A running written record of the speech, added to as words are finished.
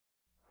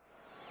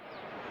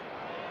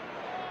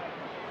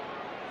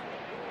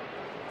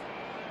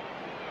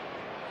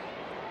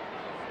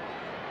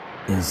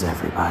Is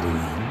everybody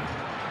in?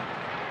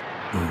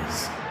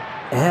 Is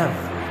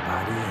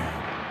everybody in?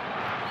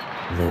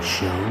 The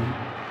show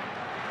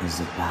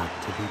is about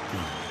to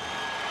begin.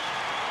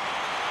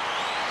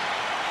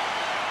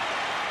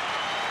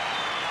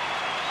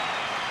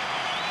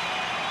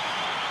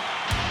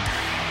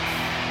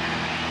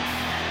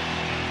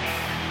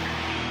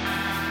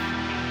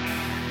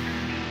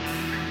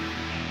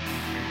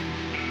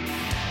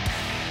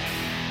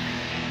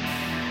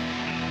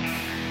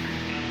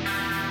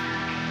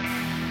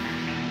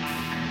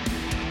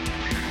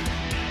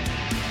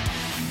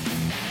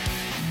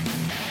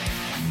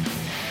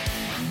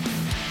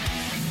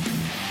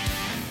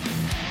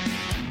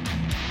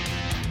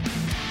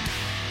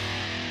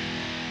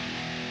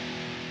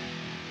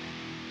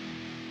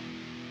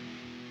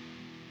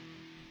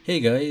 Hey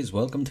guys,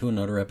 welcome to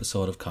another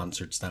episode of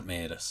Concerts That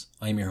Made Us.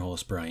 I'm your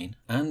host Brian,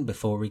 and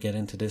before we get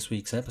into this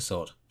week's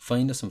episode,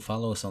 find us and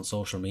follow us on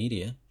social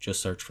media.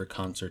 Just search for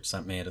Concerts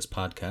That Made Us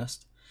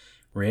podcast.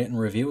 Rate and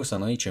review us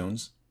on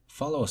iTunes.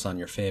 Follow us on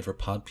your favourite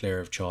pod player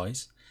of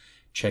choice.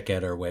 Check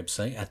out our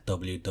website at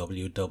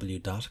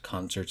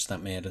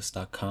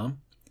www.concertsthatmadeus.com.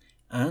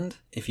 And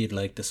if you'd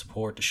like to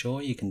support the show,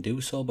 you can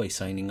do so by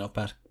signing up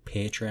at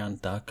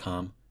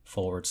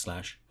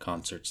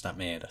patreon.com/Concerts That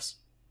Made Us.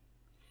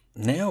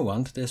 Now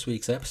on to this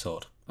week's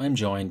episode. I'm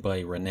joined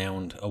by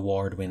renowned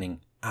award-winning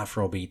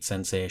Afrobeat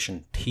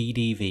sensation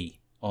TDV,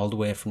 all the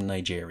way from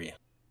Nigeria.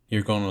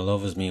 You're going to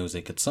love his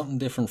music. It's something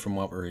different from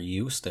what we're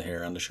used to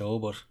here on the show,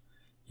 but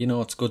you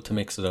know, it's good to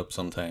mix it up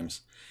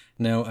sometimes.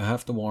 Now, I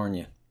have to warn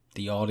you,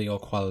 the audio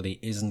quality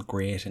isn't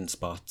great in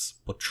spots,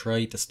 but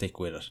try to stick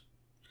with it.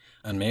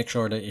 And make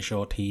sure that you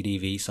show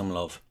TDV some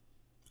love.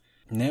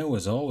 Now,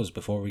 as always,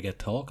 before we get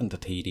talking to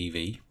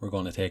TDV, we're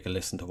going to take a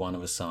listen to one of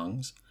his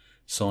songs.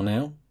 So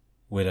now,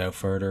 without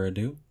further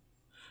ado,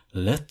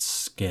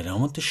 let's get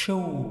on with the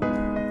show.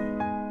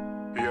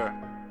 Yeah.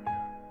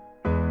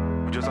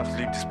 We just have to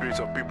leave the spirits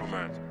of people,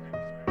 man.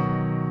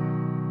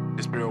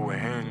 The spirit will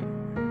hand.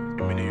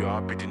 The minute you're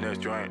happy, the next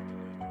joint.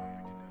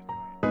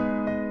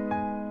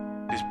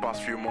 These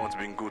past few months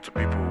been good to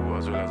people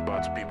as well as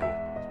bad to people.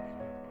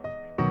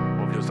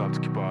 But we just have to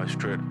keep our eyes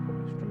straight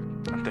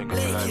and thank God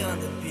for life, man.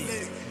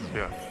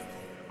 Yeah.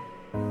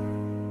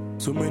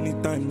 So many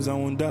times I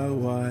wonder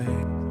why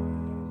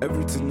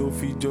everything no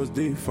fit just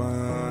dey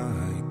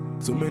fine.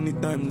 So many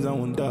times I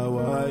wonder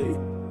why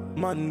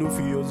man no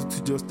fit also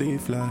to just stay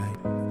fly.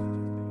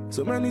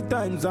 So many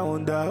times I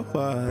wonder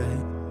why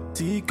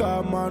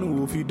Tika man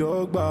wo fi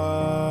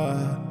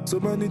dogba. So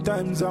many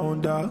times I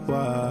wonder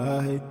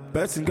why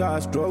person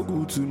got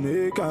struggle to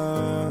make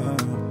am.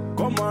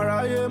 Come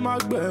aráyé má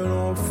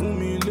gbẹ̀ràn fún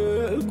mi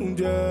lẹ́kùn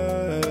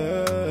jẹ́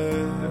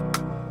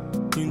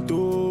kí n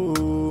tó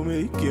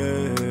make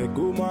it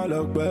kó má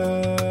lọ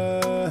pẹ́.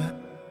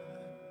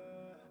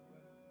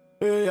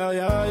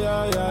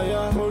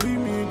 Yeah. Orí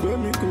mi gbé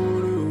mi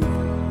kórè o.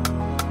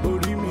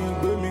 Orí mi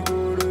gbé mi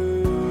kórè.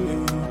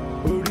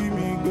 Orí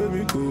mi gbé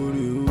mi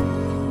kórè o.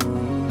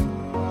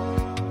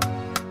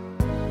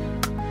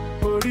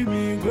 Orí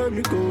mi gbé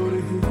mi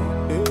kórè.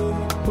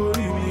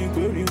 Orí mi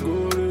gbé mi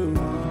kórè o.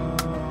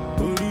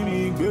 Orí mi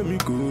gbé mi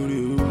kórè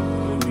o.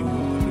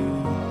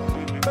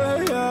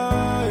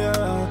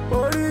 Yeah.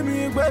 Orí mi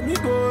gbé mi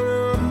kórè o.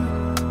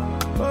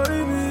 Orí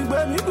mi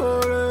gbé mi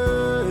kórè.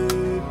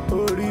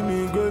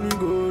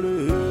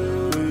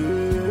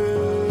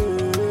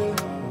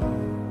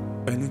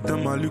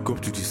 Anytime I look up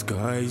to the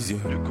skies,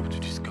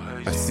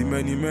 I see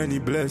many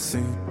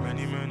blessings.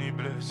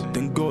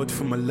 Thank God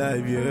for my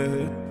life,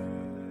 yeah.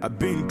 I've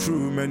been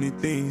through many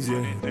things,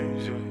 yeah.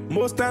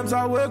 Most times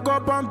I wake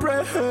up and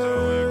pray,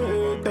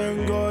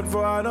 thank God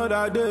for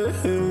another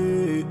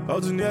day.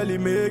 Also nearly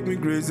make me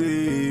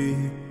crazy.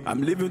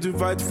 I'm living to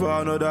fight for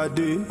another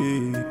day.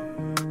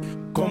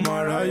 Come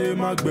aráyé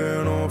má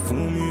gbẹ̀ràn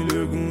fún mi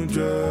lẹ́kùn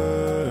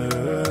jẹ́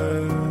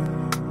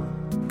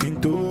kí n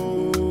tó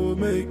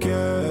make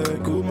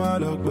it kó má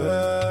lọ pẹ́.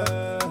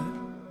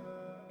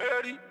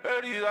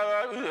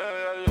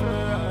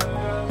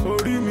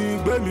 Orí mi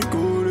gbé mi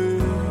kórè.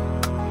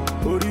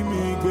 Orí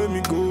mi gbé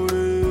mi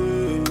kórè.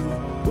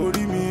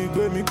 Orí mi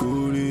gbé mi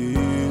kórè.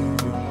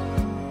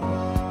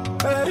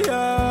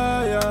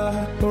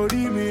 Yeah.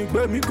 Orí mi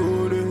gbé mi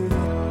kórè.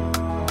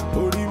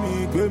 Orí mi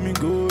gbé mi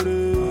kórè.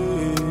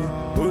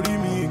 Orí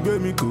mi gbé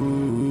mi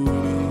kórè.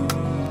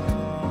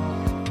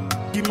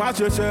 Kí má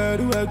ṣe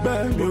ṣẹrú ẹgbẹ́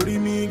mi. Orí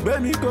mi gbé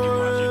mi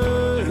kórè.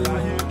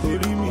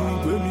 Orí mi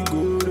gbé mi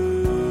kórè.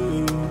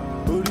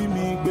 Orí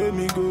mi gbé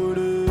mi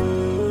kórè.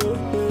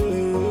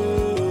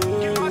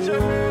 Kí má ṣe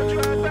fojú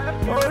ẹgbẹ́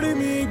mi. Orí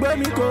mi gbé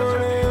mi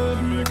kórè.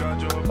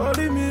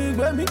 Orí mi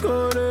gbé mi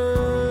kórè.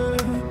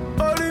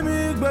 Orí mi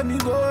gbé mi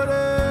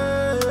kórè.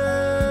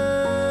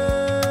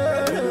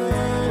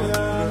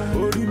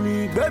 Orí mi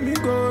gbé mi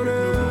kórè.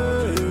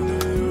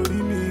 Orí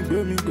mi gbé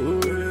mi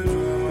kórè.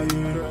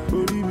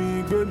 Orí mi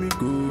gbé mi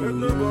kórè.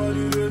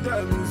 Nobody dey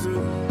tell me so.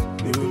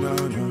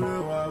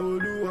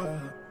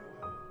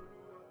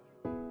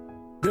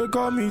 They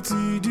call me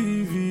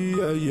TDV,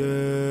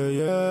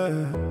 yeah.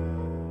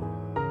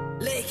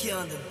 Lakey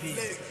on the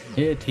beat.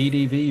 Hey,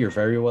 TDV, you're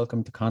very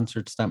welcome to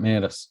Concerts That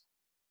Made Us.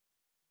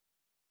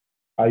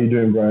 How you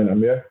doing, Brian? I'm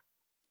here.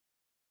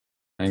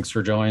 Thanks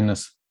for joining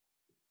us.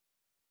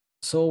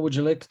 So, would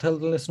you like to tell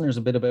the listeners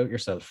a bit about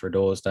yourself for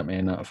those that may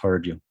not have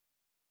heard you?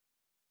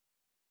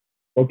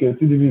 Okay,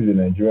 TDV is a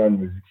Nigerian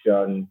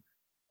musician,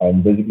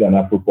 basically an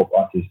Afro pop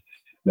artist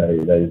that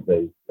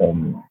is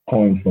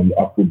coined from the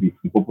Afrobeat,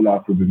 the popular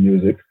Afrobeat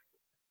music.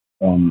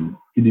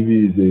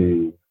 TDV is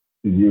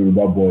a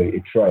Yoruba boy, a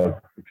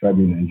tribe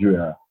in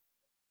Nigeria.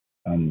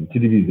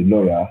 TDV is a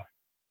lawyer.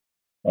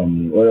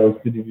 What else?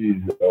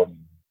 TDV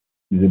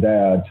is a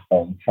diehard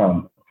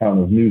fan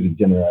of music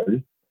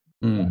generally.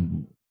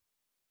 Mm.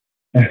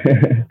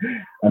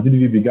 And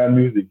TDV began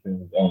music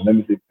since, let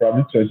me say,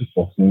 probably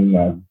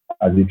 2014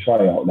 as a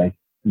tryout, like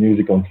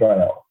music on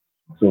trial.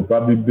 So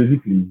probably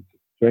basically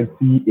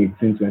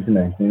 2018,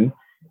 2019,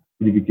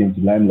 TDV came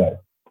to limelight.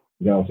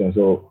 You know what I'm saying?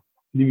 So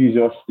TDV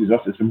is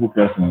just a simple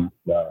person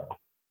that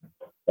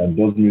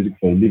does music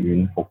for a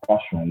living, for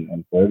passion,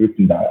 and for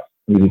everything that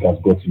music has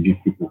got to give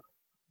people,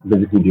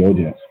 basically the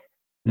audience.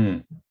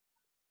 Mm.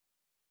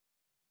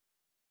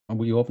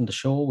 We opened the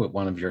show with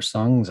one of your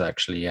songs,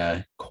 actually,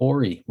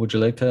 Corey. Would you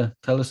like to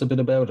tell us a bit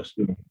about it?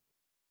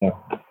 Yeah,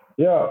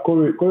 yeah.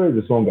 Kore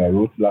is a song I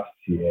wrote last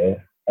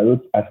year. I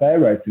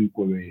started writing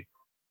Kore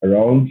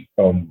around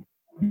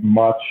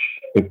March,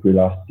 April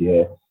last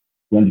year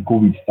when the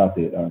COVID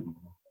started.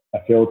 I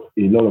felt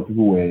a lot of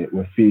people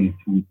were faced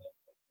with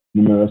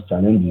numerous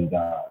challenges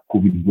that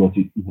COVID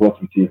brought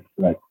with it,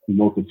 like a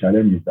lot of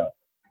challenges that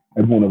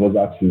every one of us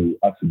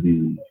had to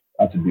be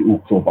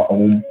hooked up at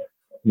home,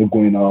 no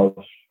going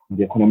out.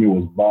 The economy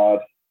was bad,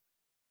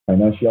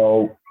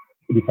 financial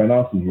the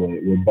finances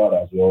were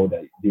bad as well.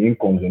 That the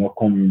incomes were not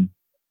coming.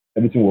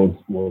 Everything was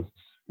on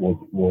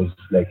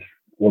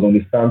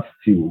a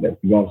standstill. Like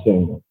you know what I'm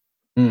saying. So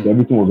Mm.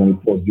 everything was on a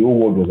pause. The whole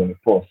world was on a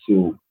pause.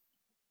 So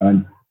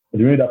and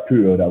during that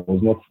period, I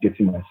was not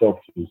getting myself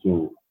to.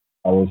 So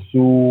I was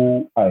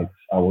so hyped.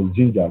 I was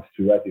gingered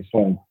to write a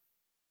song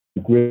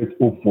to create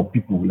hope for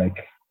people. Like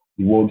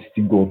the world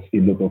still got a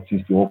lot of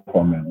things to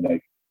offer, man.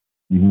 Like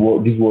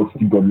this world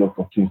still got lots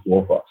of things to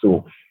offer.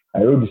 So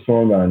I wrote the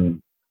song,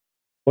 and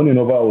funny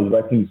enough, I was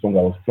writing the song,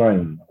 I was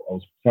crying. I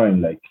was crying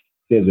like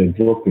tears were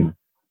dropping.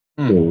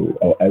 Mm.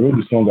 So I wrote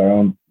the song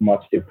around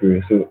March,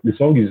 April. So the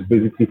song is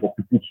basically for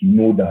people to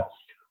know that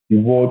the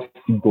world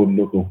still got a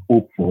lot of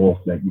hope for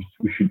us. Like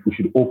we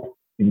should hope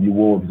in the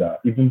world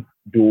that even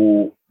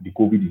though the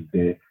COVID is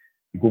there,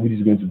 the COVID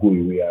is going to go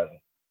away. And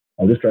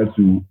I'm just trying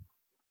to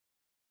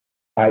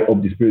high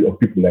up the spirit of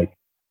people, like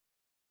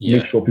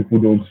make Yeah. sure people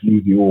don't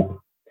lose the hope.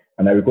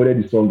 And I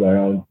recorded the song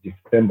around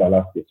December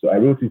last year. So I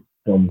wrote it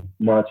from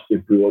March,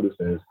 April, all those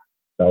things.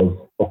 So I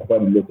was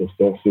occupied with a lot of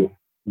stuff. So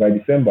by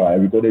December, I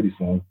recorded the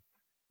song.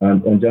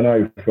 And on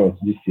January 1st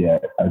this year,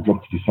 I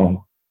dropped the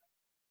song.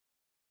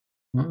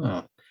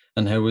 Ah.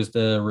 And how was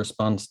the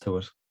response to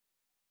it?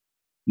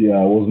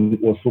 Yeah,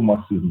 it was so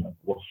massive, man.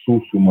 It was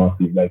so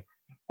massive. Like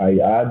I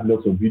had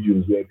lots of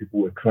videos where people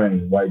were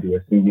crying while they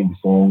were singing the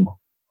song.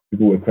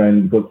 People were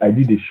crying because I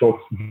did a short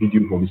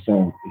video for the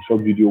song, a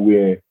short video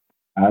where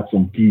I had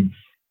some kids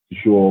to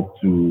show up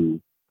to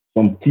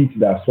some kids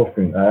that are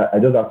suffering. I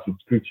just have to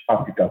preach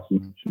Africa to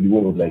the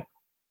world, like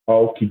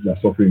how kids are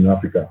suffering in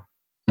Africa,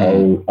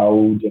 Mm.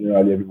 how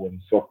generally everyone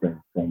is suffering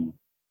from,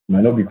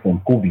 might not be from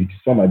COVID,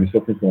 some might be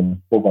suffering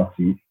from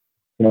poverty,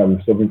 some might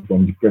be suffering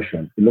from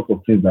depression, a lot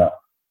of things that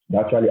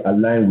actually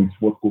align with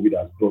what COVID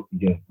has brought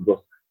again,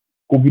 because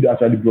COVID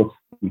actually brought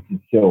with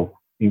itself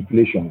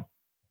inflation.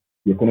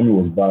 The economy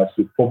was bad,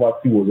 so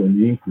poverty was on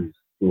the increase.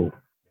 So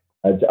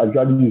I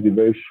actually used a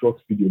very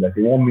short video, like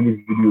a 1 minute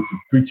video to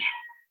preach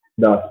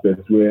that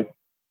aspect where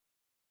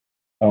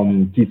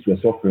kids were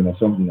suffering or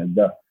something like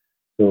that.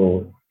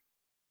 So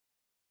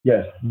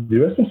yes, the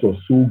response was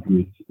so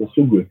great. It was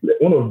so great. Like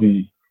one of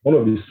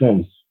the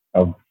songs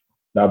have,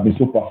 that have been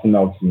so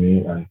personal to me,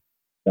 and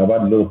I've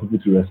had a lot of people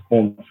to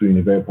respond to in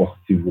a very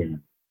positive way.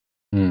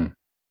 Mm.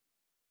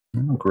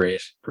 Oh,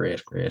 great,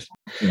 great, great.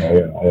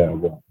 Yeah.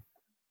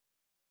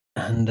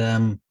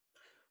 And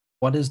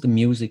what is the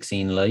music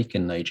scene like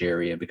in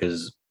Nigeria?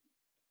 Because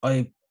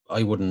I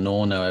wouldn't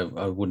know now.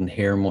 I wouldn't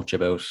hear much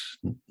about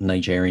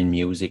Nigerian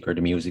music or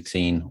the music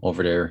scene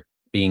over there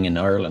being in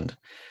Ireland.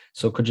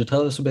 So could you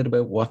tell us a bit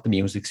about what the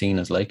music scene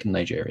is like in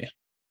Nigeria?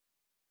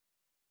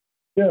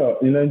 Yeah,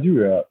 in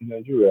Nigeria,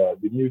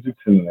 the music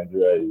scene in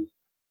Nigeria is,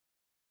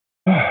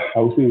 I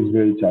would say, it's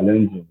very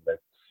challenging.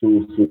 Like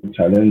so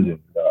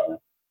challenging.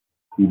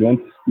 You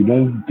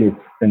don't get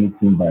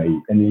anything by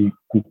any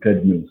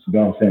crooked means. You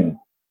know what I'm saying?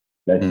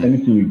 Like Mm.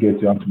 anything you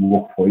get, you have to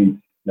work for it.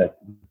 Like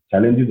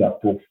challenges are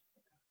tough.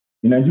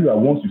 In Nigeria,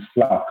 once you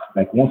slack,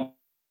 like once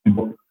you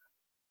drop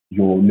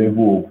your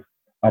level of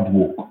hard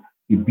work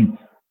a bit,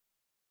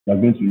 you're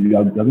going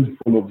to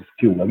follow the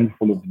skill, you're going to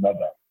follow the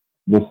ladder.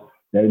 Because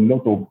there are a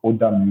lot of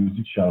other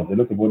musicians, a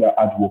lot of other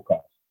hard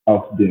workers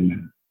out there,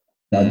 man.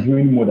 They are Mm.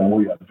 doing more than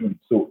what you are doing.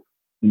 So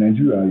in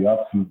Nigeria, you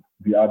have to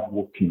be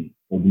hardworking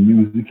for the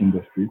music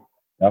industry.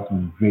 You have to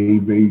be very,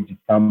 very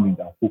determined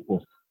and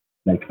focused.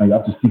 Like, and you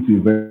have to stick to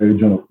a very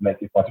genre,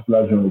 like a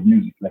particular genre of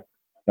music. Like,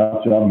 you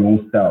have to have your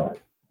own style.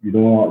 You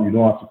don't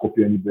have to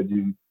copy anybody.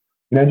 In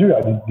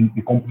Nigeria,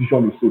 the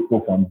competition is so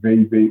tough and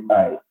very, very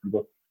high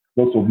because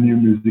lots of new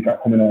music are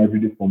coming out every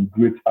day from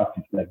great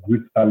artists, like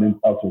great talent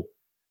out of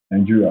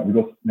Nigeria.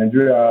 Because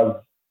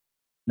Nigeria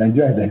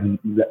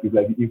is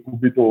like the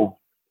incubator of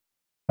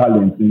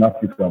talent in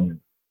Africa, man.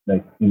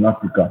 Like in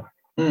Africa.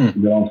 Hmm.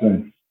 You know what I'm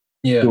saying?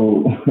 Yeah.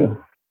 So,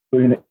 so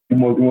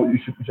you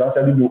should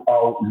actually know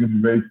how it's going to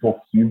be very tough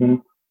to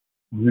even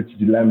reach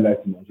the limelight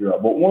in Nigeria.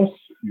 But once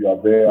you are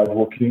there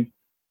working,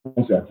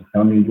 once you are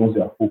determined, once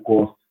you are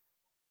focused,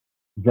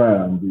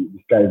 Brian, the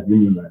sky is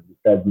limit, man. The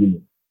sky is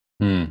limit.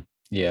 Hmm.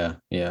 Yeah.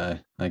 Yeah.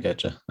 I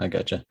get you. I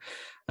get you.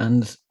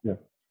 And Yeah.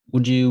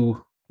 would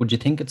you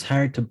think it's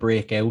hard to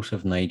break out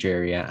of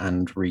Nigeria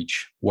and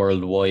reach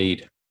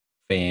worldwide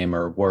fame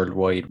or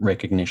worldwide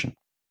recognition?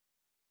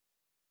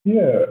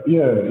 Yeah.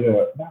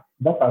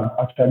 That has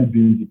actually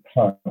been the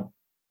plan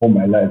all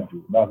my life,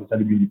 too. That has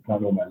actually been the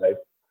plan all my life.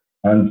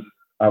 And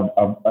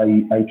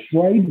I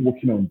tried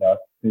working on that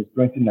since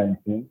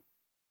 2019,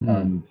 Hmm.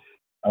 and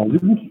I was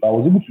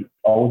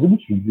able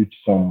to reach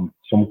some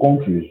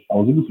countries. I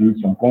was able to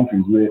reach some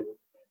countries where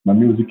my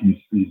music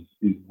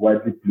is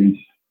widely played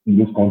in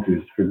those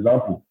countries. For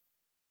example,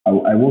 I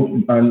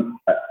worked and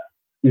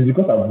it's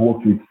because I've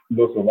worked with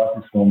lots of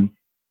artists from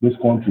those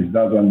countries.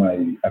 That's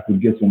why I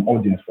could get some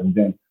audience from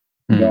them.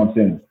 You know Hmm. what I'm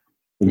saying?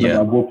 For example,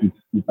 Yeah. I've worked with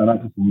an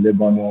artist from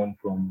Lebanon,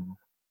 from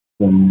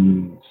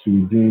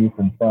Sweden,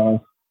 from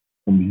France,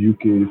 from the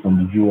UK, from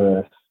the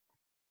US,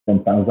 from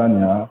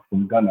Tanzania,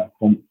 from Ghana,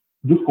 from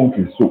those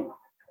countries. So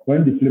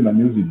when they play my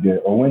music there,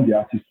 or when the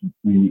artist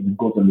we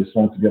got on the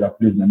song together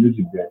plays my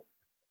music there,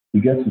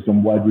 it gets to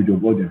some wide range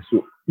of audience.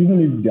 So even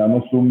if there are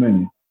not so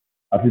many,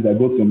 at least I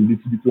got some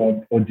little bit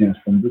of audience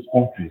from those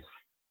countries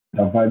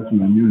that vibe to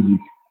my music,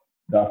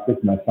 that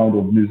affect my sound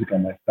of music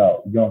and my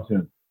style. You know what I'm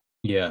saying?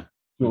 Yeah.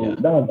 So Yeah.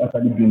 that has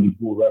actually been the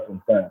goal right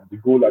from time. The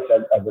goal has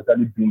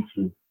actually been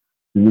to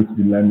reach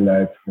the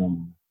limelight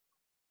from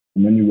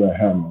anywhere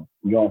I am.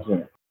 You know what I'm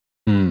saying?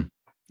 Hmm.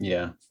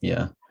 Yeah.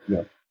 Yeah.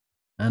 Yeah.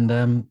 And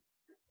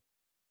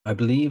I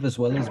believe as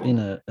well as being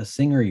a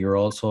singer, you're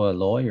also a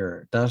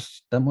lawyer. That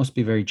must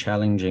be very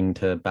challenging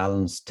to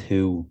balance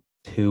two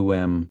very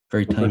time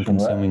Profession, right?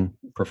 consuming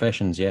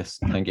professions. Yes,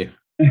 thank you.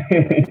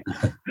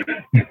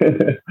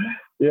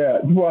 Yeah,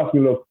 people ask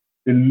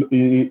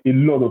me a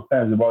lot of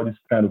times about this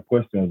kind of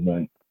questions,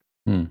 man.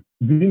 Hmm.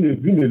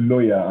 Being a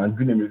lawyer and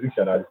being a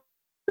musician at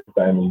the same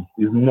time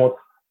is not.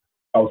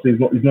 I would say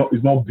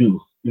it's not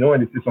beans. You know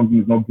when they say something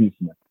is not beans,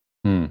 man.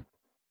 Hmm.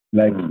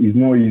 Like it's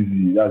not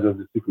easy. That's just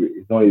the secret.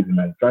 It's not easy,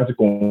 man. Trying to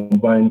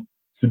combine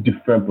two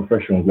different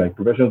professions, like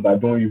professions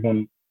that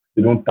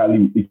they don't tally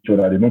with each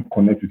other, they don't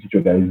connect with each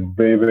other. Is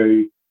very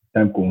very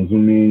time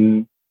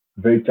consuming,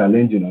 very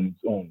challenging on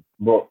its own.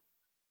 But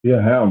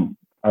yeah,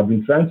 I've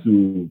been trying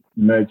to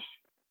merge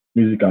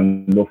music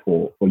and law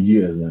for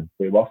years, man.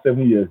 For about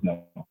 7 years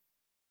now.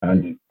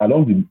 And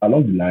along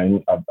the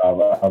line, I've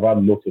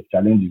had lots of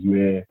challenges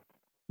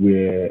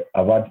where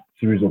I've had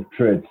series of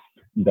threats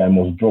that I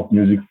must drop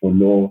music for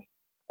law.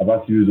 I've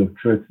had series of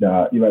threats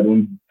that if I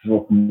don't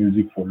drop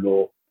music for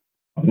law,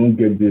 I won't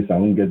get this, I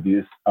won't get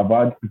this. I've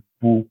had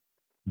people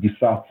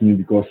distract me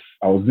because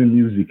I was doing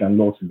music and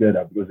law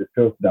together because they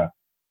felt that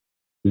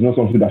it's not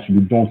something that should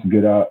be done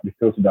together. They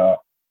felt that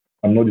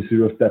I'm not the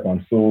serious type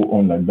and so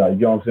on like that. You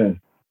know what I'm saying?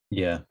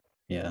 Yeah.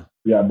 Yeah.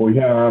 Yeah, but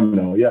here I am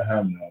now. Here I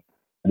am now.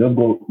 I just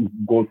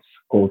got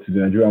called to the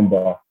Nigerian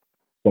bar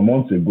some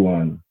months ago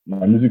and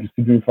my music is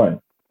still doing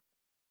fine.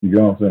 You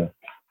know what I'm saying?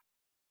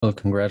 Well,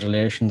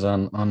 congratulations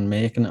on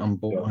making it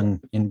Yeah.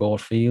 in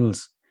both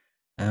fields.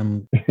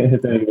 Thank you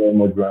very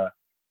much, Brian.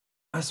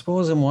 I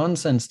suppose in one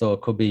sense though,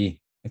 it could be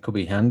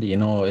handy,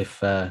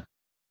 if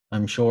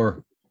I'm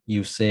sure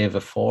you save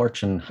a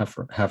fortune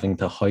having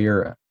to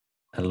hire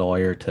a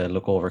lawyer to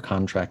look over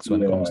contracts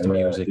when it Yeah, comes to yeah,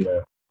 music, yeah,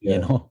 you yeah.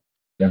 know.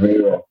 You're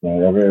very right. Man.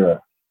 You're very right.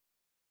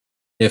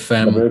 If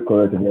You're very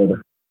correct about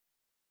that.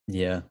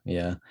 Yeah,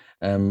 yeah.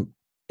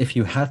 If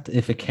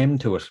if it came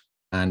to it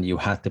and you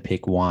had to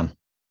pick one,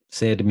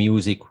 say the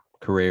music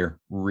career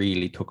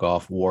really took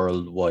off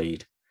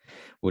worldwide,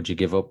 would you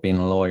give up being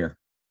a lawyer?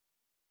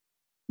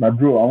 My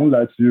bro, I won't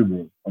lie to you,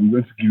 bro. I'm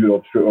going to give it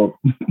up straight up,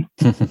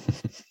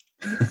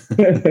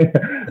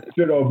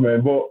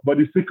 man. But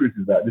the secret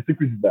is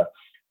that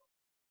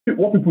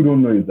what people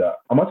don't know is that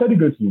I'm actually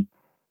going to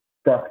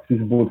practice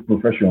both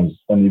professions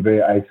on a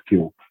very high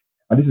scale,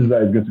 and this is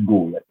where it's going to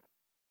go. Like,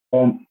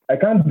 I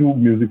can't do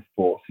music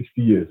for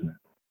 60 years, man.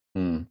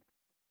 Hmm.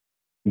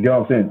 You get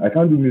what I'm saying? I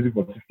can't do music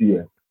for 60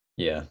 years,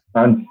 Yeah.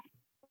 and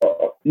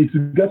it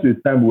will get to a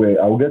time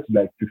where I will get to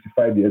like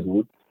 55 years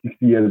old,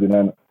 60 years old,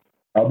 and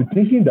I'll be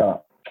thinking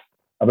that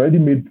I've already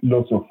made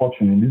lots of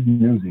fortune in this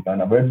music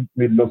and I've already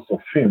made lots of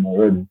fame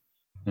already.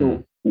 Hmm.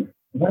 So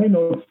why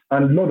not?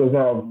 And law does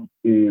not have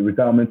a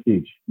retirement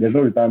age. There's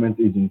no retirement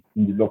age in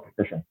the law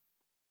profession.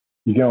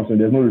 You get what I'm saying?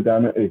 There's no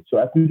retirement age. So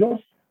I could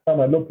just start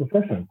my law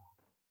profession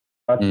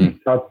at Hmm.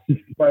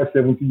 65,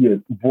 70 years.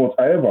 But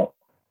however,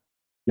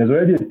 there's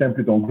already a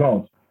template on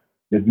ground.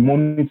 There's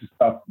money to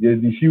start.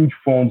 There's the huge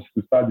funds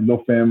to start the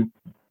law firm.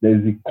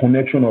 There's the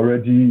connection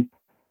already.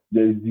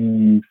 There's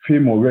the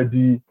fame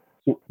already.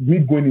 So me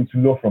going into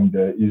law from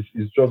there is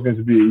just going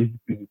to be an easy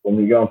peasy for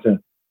me. You know what I'm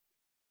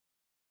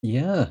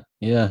saying?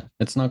 Yeah.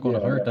 It's not going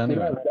to hurt So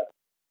anyway.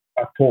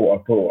 at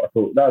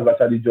all. That's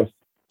actually just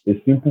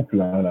a simple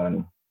plan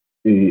and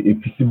a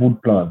feasible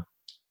plan.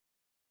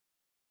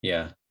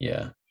 Yeah.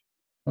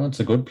 Well, it's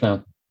a good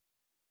plan.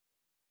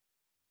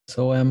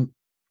 So,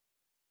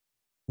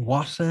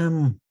 what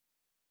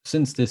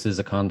since this is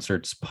a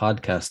concerts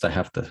podcast, I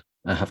have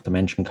to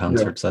mention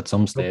concerts at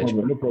some stage.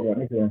 No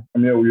problem.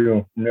 I'm here with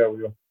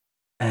you.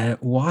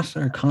 What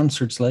are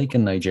concerts like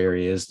in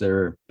Nigeria? Is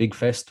there big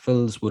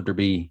festivals? Would there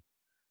be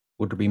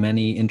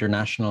many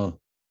international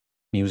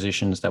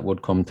musicians that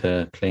would come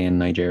to play in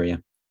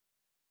Nigeria?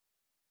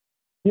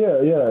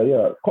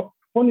 Yeah.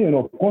 Funny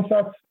enough,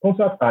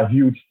 concerts are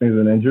huge things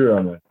in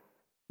Nigeria, man.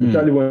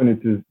 Especially when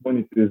it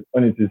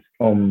is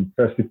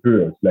festive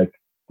periods like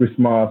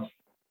Christmas,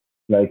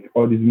 like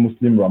all these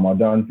Muslim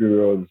Ramadan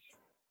periods,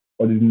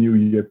 all these New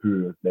Year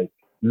periods. Like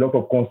a lot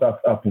of concerts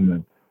happen,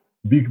 man.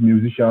 Big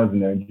musicians in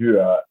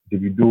Nigeria,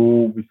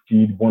 Davido,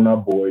 Wizkid,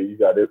 Burna Boy.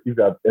 If you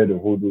have heard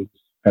of all those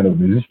kind of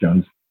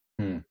musicians,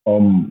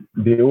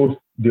 they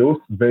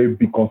host very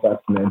big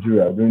concerts in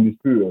Nigeria during this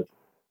period,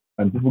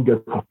 and people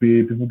get to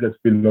pay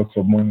lots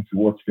of money to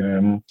watch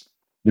them.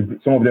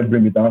 Some of them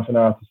bring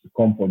international artists to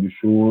come for the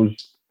shows.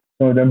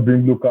 Some of them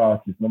bring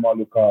normal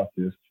local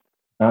artists.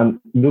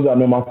 And those are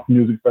normal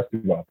music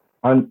festivals.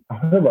 And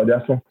however, there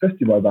are some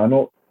festivals that are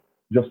not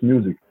just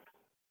music.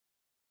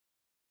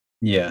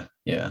 Yeah.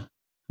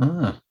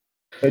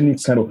 Any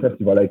kind of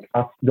festival, like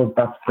art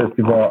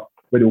festival,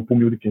 where they will put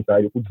music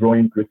inside, they put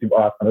drawing, creative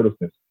art, and other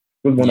things.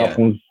 Those one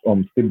happens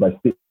state by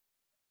state.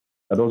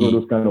 And those are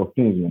those kind of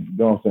things, man. You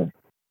know what I'm saying?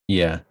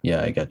 Yeah,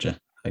 I get you.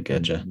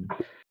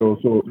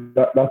 So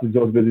that is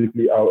just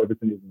basically how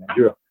everything is in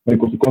Nigeria when it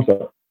comes to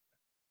concert.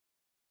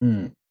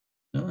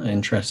 Oh,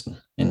 interesting.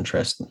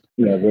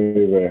 Yeah,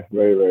 very, very,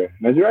 very.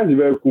 Nigeria is a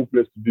very cool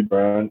place to be,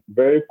 Brian.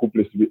 Very cool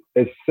place to be,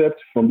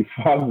 except from the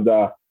fact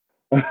that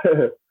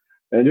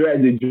Nigeria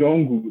is a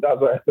jungle.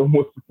 That's why I tell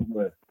most people,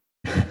 man.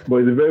 But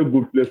it's a very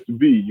good place to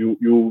be.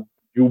 You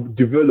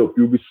develop.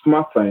 You'll be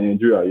smarter in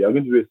Nigeria. You're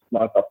going to be a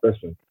smarter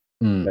person.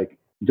 Like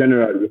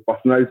generally, your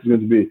personality is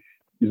going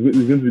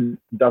to be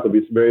that of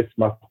a very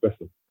smart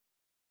person.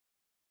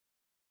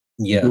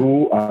 Yeah.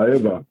 Though,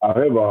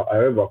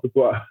 however,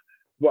 people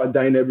are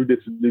dying every day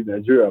to live in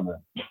Nigeria,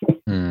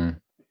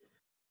 man.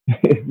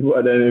 People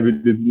are dying every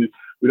day to live.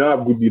 We don't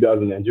have good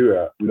leaders in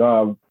Nigeria. We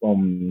don't have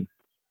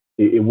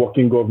a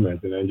working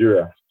government in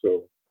Nigeria.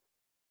 So,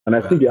 and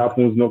I think it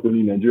happens not only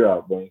in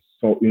Nigeria, but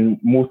in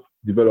most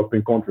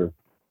developing countries.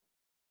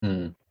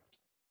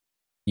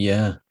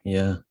 Yeah.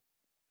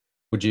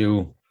 Would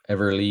you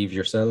ever leave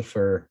yourself,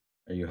 or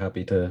are you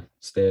happy to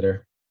stay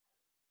there?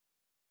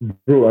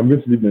 Bro, I'm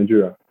going to leave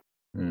Nigeria.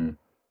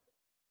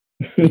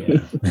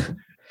 Yeah.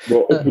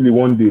 But hopefully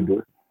one day,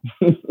 though.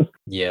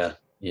 Yeah,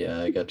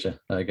 I gotcha.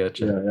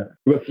 Yeah.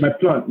 Because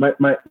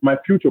my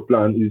future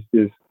plan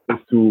is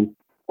to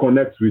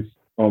connect with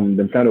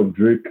the kind of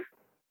Drake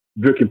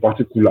in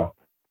particular.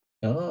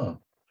 Oh.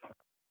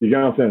 You get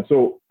what I'm saying?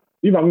 So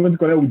if I'm going to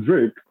connect with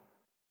Drake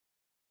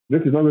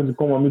is not going to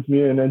come and meet me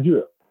here in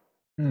Nigeria.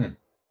 You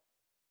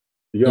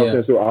get what I'm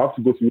saying? So I have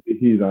to go to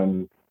his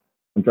and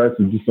try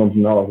to do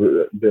something out of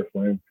it there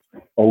for him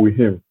or with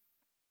him.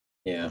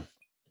 Yeah.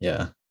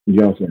 You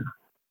get what I'm saying?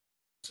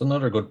 It's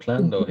another good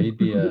plan, though. He'd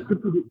be a...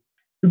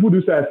 People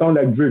do say I sound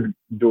like Drake,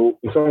 though,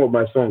 in some of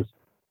my songs.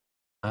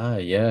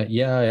 Yeah.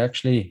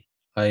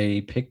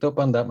 I picked up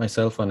on that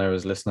myself when I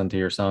was listening to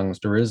your songs.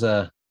 There is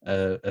a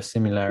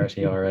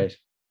similarity, all right.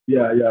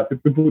 Yeah.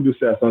 People do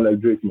say I sound like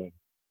Drake, man.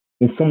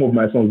 In some of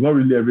my songs, not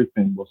really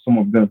everything, but some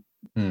of them.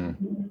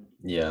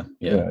 Yeah.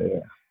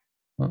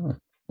 Oh,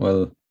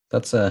 well,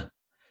 that's a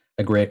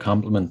great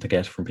compliment to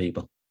get from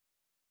people.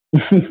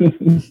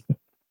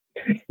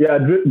 Yeah,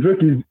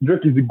 Drake is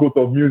the goat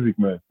of music,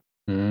 man.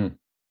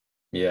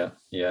 Yeah.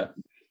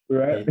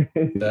 Right.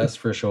 That's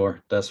for sure.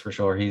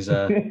 He's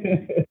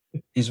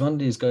one of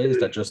these guys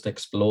that just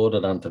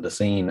exploded onto the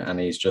scene, and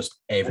he's just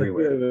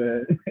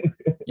everywhere.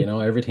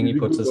 Everything he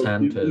puts his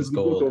hand to is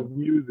gold. Goat of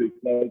music,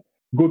 like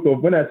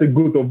when I say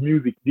goat of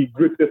music, the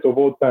greatest of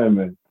all time,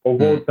 man. Of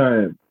all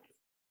time.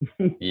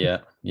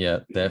 Yeah,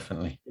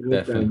 definitely.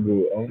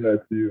 I'm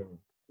like you.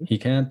 He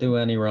can't do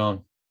any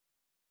wrong.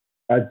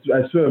 I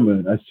swear,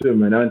 man.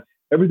 And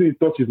everything he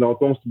touches now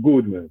turns to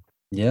gold, man.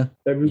 Yeah.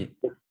 Everything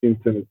he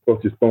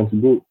touches turns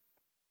to gold.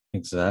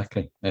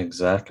 Exactly.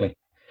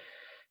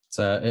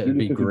 So it'd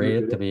be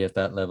great to be at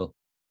that level.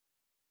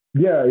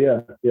 Yeah.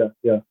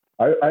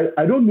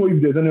 I don't know if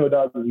there's any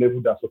other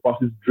level that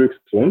surpasses Drake's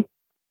own.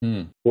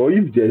 Or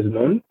if there's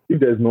none,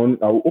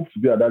 I will hope to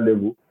be at that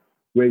level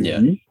where he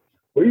is.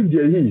 But if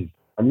there is,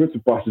 I'm going to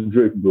pass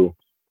Drake, bro.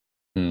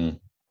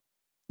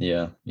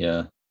 Yeah.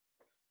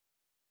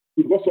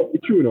 What's up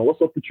with you now?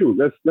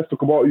 Let's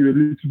talk about you a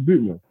little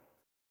bit, man.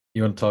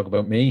 You want to talk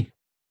about me?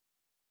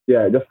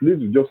 yeah, just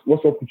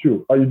what's up with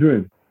you? How you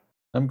doing?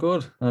 I'm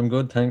good. I'm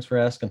good. Thanks for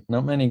asking.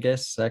 Not many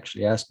guests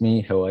actually ask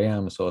me how I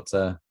am, so it's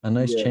a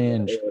nice Yeah,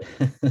 change.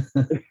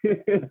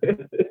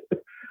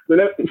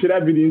 so should I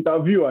be the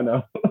interviewer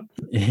now?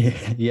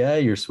 Yeah,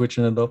 you're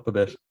switching it up a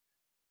bit.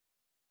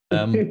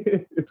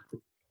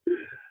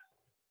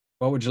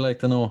 What would you like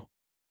to know?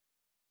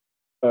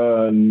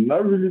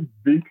 Not really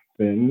big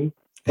thing.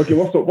 Okay,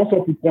 what's up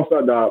with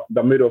concert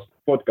that made us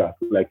podcast?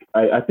 Like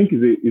I think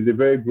is a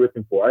very great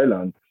thing for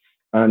Ireland,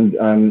 and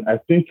I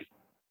think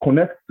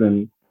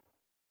connecting.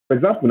 For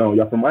example, now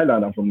you're from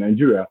Ireland, I'm from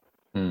Nigeria,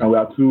 and we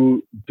are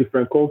two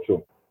different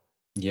cultures.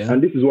 Yeah.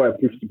 And this is what I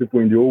preach to people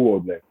in the whole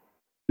world, like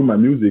through my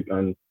music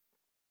and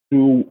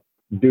through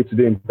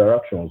day-to-day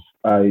interactions.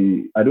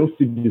 I don't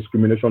see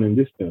discrimination in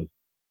this thing.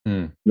 You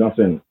know what I'm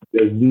saying?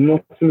 There's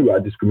nothing we are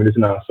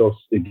discriminating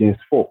ourselves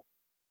against for.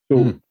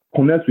 So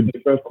connect with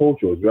different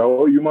cultures. We are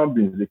all human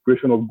beings, the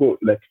creation of God.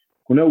 Like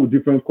connect with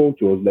different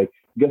cultures, like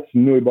get to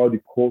know about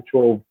the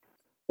culture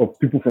of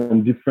people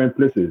from different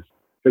places.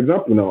 For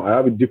example, now I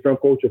have a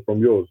different culture from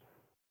yours.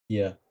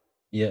 Yeah.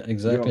 Yeah, You know what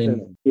exactly.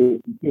 I'm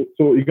saying?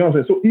 So you know what I'm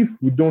saying? So if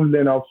we don't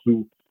learn how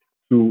to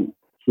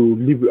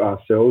live with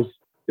ourselves,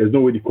 there's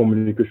no way the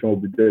communication will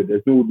be there.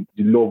 There's no way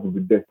the love will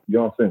be there. You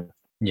know what I'm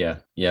saying?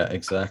 Yeah,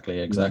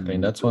 exactly.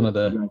 And that's one of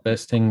the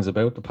best things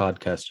about the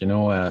podcast.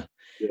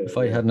 If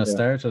I hadn't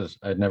started,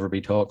 I'd never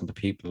be talking to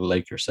people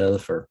like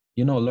yourself, or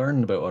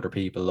learning about other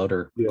people,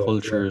 other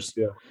cultures.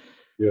 Yeah.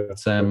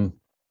 It's and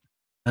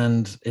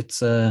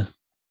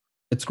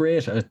it's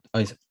great.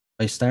 I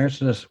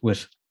started it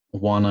with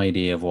one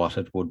idea of what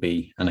it would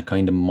be, and it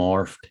kind of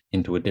morphed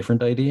into a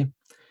different idea,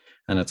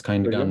 and it's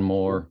kind of gone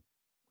more,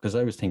 because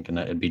I was thinking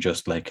that it'd be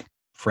just like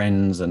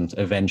friends and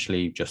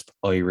eventually just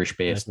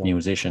Irish-based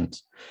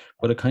musicians,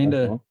 but it kind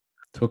of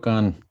took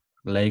on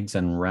legs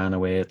and ran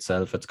away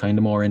itself. It's kind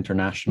of more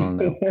international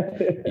now,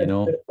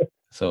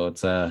 So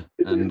it's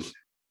and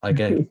I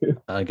get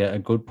a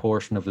good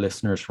portion of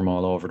listeners from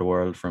all over the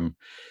world, from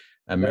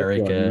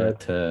America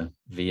to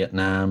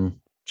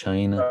Vietnam,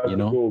 China. That's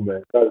the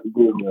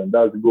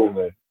goal,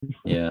 man.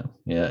 Yeah,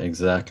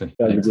 exactly.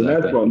 That's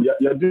exactly. Nice one.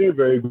 You're doing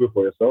very good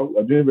for yourself.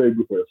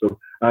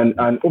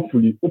 And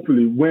hopefully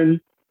when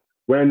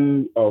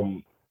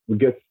we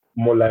get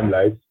more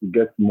limelight, we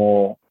get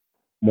more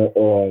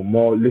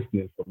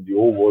listening from the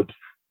whole world.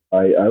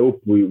 I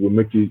hope we will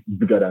make it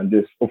bigger than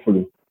this.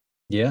 Hopefully.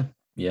 Yeah,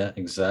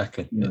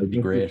 exactly. It'd be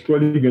great. It's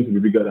surely going to be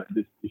bigger than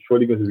this.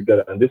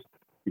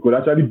 It could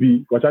actually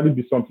be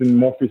something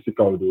more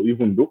physical, though.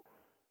 Even though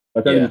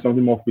be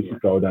something more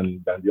physical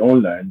than the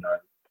online,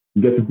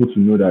 and get people to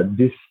know that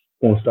this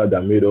concert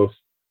that made us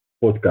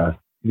podcast,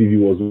 Vivi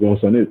was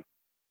once on it.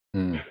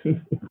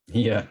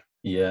 Yeah.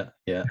 You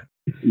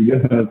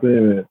get what I'm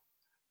saying, man?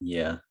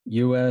 Yeah,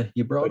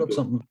 you brought up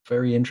something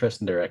very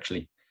interesting there,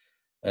 actually.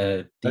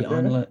 The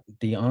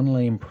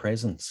online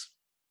presence.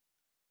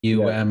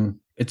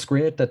 It's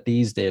great that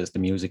these days the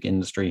music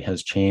industry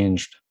has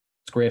changed.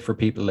 It's great for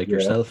people like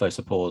yourself, I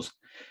suppose,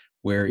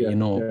 where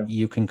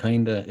you can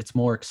it's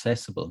more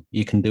accessible.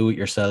 You can do it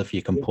yourself.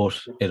 You can put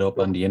it up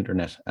on the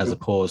internet, as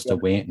opposed to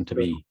waiting to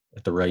be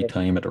at the right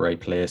time at the right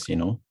place.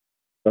 That's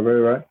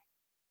very right.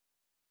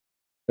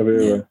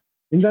 Right.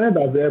 Internet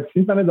has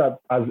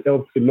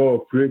helped a lot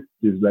of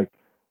creatives, like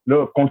a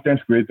lot of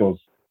content creators.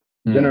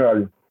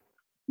 Generally,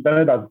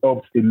 internet has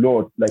helped a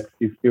lot, like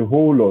it's a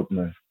whole lot,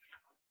 man.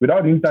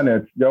 Without the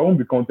internet, there won't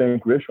be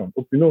content creation.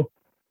 Hope you know.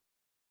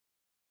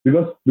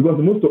 Because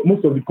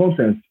most of the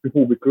content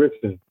people will be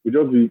creating will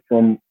just be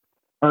from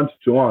hand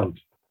to hand,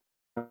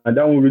 and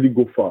that won't really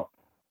go far.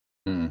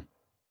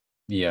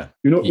 Yeah.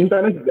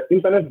 Internet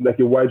is like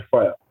a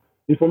wildfire.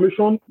 The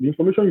information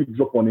you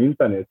drop on the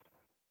internet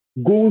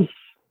goes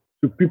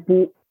to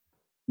people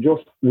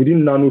just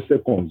within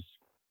nanoseconds.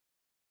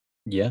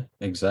 Yeah,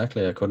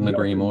 exactly. I couldn't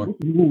agree more.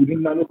 People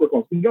within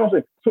nanoseconds. You know what I'm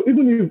saying? So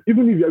even if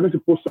you're going to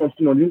post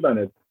something on the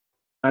internet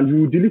and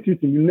you delete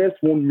it in the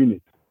next 1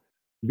 minute,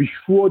 be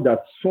sure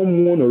that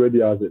someone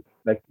already has it.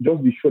 Like,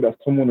 just be sure that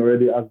someone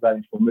already has that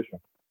information.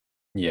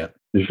 Yeah.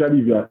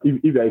 Especially if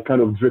you're a kind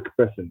of Drake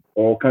person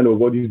or kind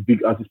of all these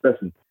big artist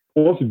person.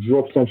 Once you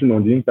drop something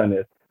on the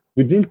internet,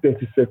 within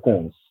 30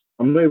 seconds,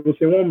 I'm not even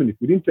saying 1 minute,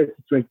 within 10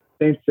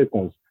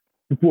 seconds,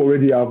 people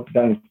already have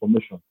that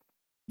information.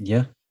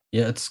 Yeah.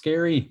 It's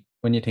scary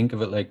when you think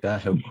of it like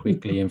that, how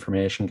quickly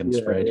information can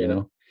spread,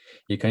 You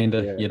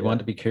you'd want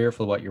to be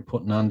careful what you're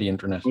putting on the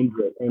internet.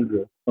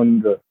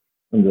 100.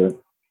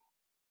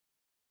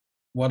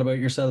 What about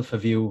yourself?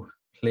 Have you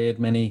played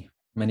many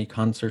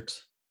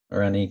concerts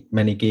or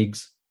many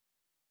gigs?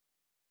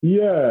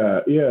 Yeah.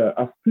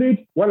 I've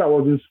played while I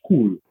was in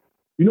school.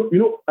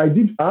 I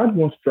had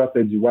one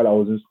strategy while I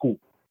was in school.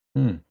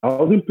 I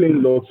wasn't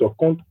playing lots of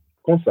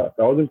concerts.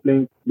 I wasn't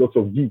playing lots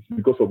of gigs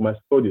because of my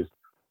studies,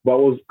 but I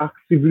was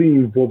actively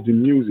involved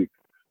in music.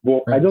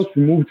 But right. I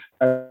removed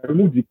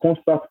the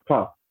concert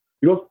part,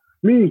 because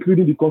me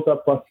including the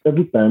concert part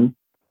every time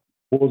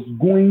was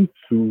going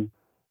to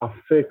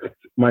affect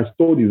my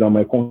studies and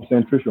my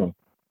concentration.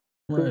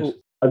 Right. So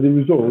as a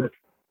result,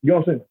 you know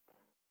what I'm saying?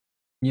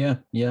 Yeah,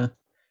 yeah.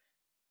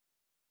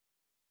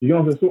 You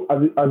know what I'm saying?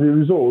 So as a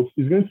result,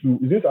 it's going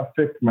to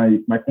affect my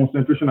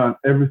concentration and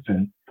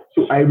everything.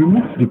 So I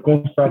removed the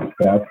concert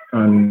part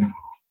and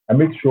I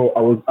make sure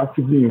I was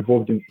actively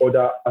involved in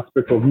other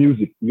aspects of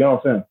music. You know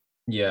what I'm saying?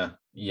 Yeah,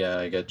 yeah,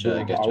 I get you,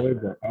 I But get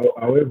you.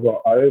 however,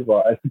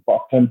 I still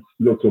performed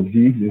lots of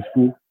gigs in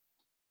school,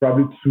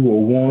 probably two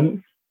or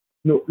one.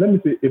 No, let me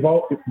say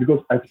about because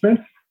I spent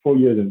 4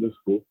 years in this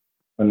school,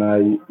 and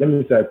let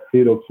me say I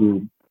played up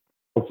to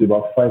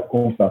about five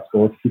concerts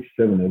or six,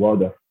 seven about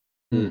that.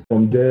 Hmm. So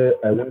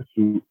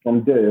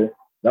from there,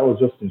 that was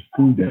just in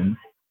school then.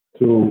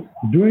 So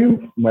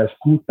during my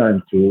school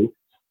time too,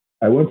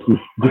 I went to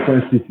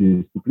different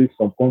cities to play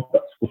some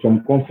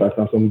concerts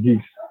and some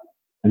gigs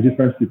in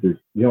different cities.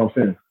 You know what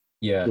I'm saying?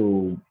 Yeah,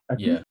 So I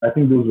think yeah. I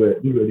think those were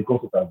the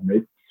concerts I've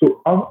made.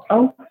 So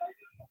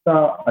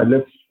after I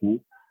left school,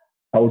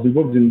 I was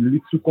involved in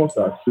little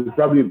concerts. So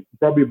probably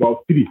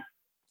about three.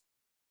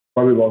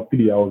 I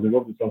was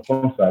involved in some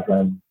concerts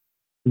and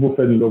people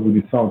fell in love with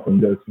the sound from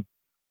there too.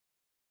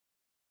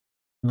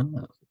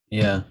 Ah,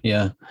 yeah,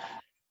 yeah.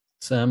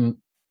 It's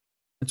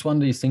it's one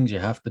of these things you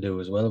have to do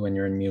as well when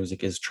you're in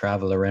music is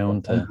travel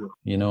around to,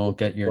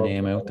 get your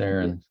name out there,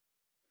 and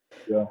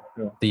Yeah,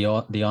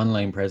 yeah, the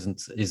online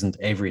presence isn't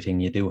everything.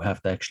 You do have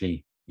to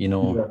actually, yeah,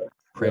 yeah,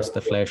 press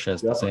the yeah. flesh,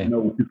 as You to have to say.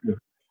 connect with people.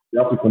 You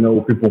have to connect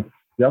with people.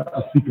 You have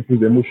to see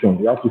people's emotion.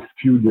 You have to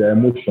feel their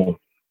emotion.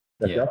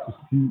 Like you Yeah, have to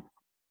see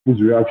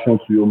people's reaction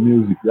to your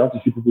music. You have to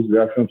see people's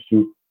reaction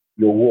to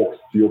your works,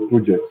 to your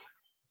projects.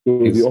 So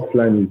the ex-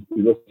 offline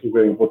is also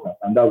very important,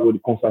 and that's what the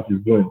concert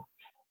is doing.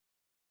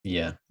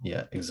 yeah,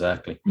 yeah,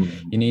 exactly.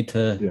 Mm. You need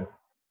to. Yeah,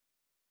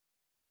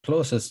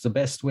 Plus, it's the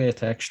best way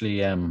to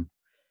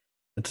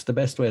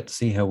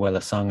see how well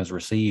a song is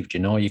received.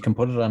 You can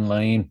put it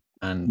online,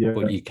 but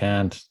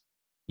yeah.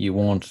 you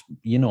won't,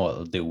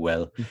 it'll do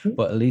well. Mhm.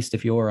 But at least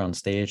if you're on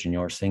stage and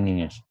you're singing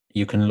it,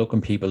 you can look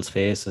in people's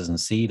faces and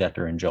see that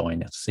they're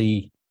enjoying it,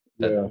 see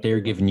that Yeah, they're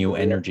giving you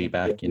energy yeah,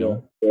 back, yeah,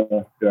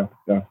 yeah, yeah,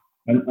 yeah.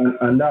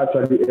 And that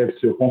actually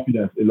helps your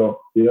confidence a lot.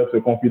 It helps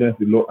your confidence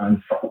a lot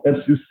and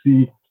helps you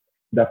see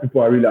that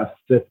people are really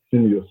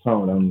accepting your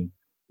sound and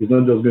it's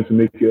not just going to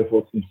make your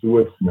efforts into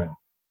works, man.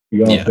 You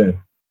know what I'm Yeah,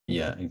 saying?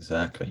 yeah,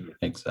 exactly,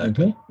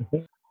 exactly. Mm-hmm.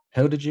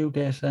 How did you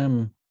get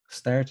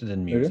started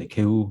in Okay. music?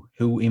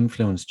 Who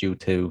influenced you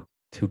to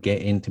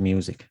get into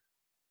music?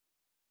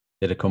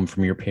 Did it come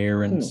from your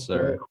parents Well,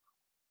 or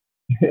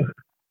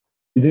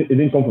it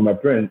didn't come from my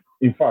parents.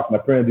 In fact, my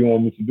parents didn't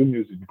want me to do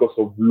music because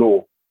of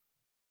law.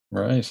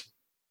 right?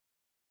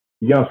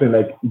 You know what I'm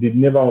saying? Like they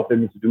never wanted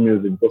me to do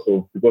music because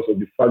of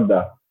the fact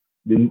that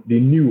they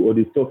knew or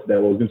they thought that I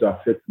was going to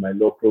affect my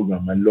law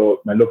program, my law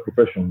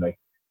profession, like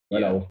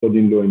while I Yeah. was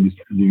studying law in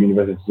the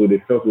university. So they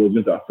felt it was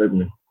going to affect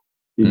me.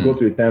 Hmm. It got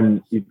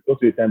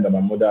to a time that my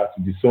mother had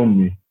to disown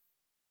me.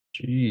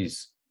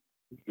 Jeez.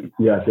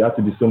 Yeah, she had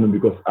to disown me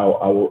because I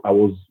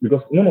was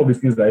because one of the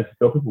things that I used to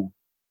tell people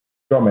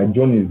throughout my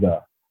journey is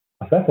that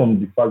aside from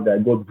the fact that I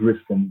got grace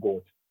from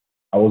God,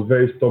 I was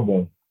very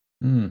stubborn.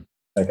 Hmm.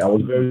 Like I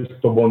was very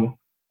stubborn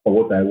for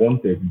what I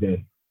wanted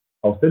then.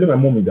 I was telling my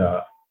mommy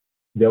that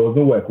there was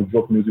no way I could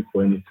drop music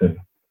for anything.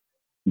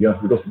 Yes,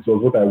 because it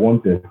was what I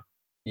wanted.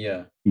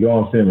 Yeah. You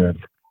know what I'm saying, man?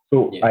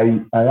 So Yeah.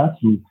 I had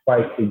to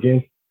fight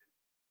against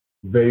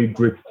very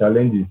great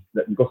challenges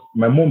because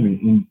my mommy,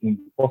 in the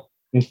first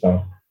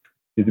instance,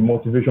 is the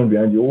motivation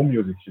behind the whole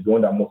music. She's the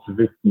one that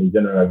motivates me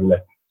generally,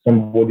 like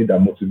somebody that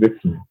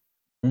motivates me.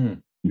 Hmm.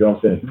 You know what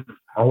I'm saying?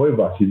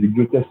 However, she's the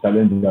greatest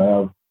challenge that I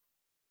have.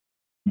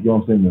 You know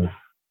what I'm saying, man?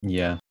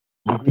 Yeah.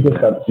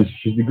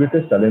 She's the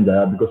greatest challenge I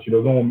have because she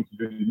doesn't want me to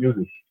do the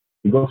music.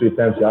 It got to a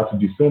time she had to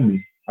disown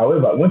me.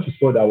 However, when she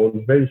saw that I was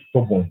very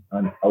stubborn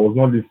and I was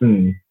not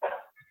listening,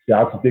 she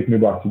had to take me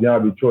back. She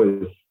didn't have a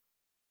choice.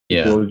 She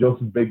Yeah. was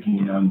just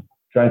begging and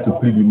trying to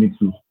plead with me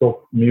to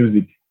stop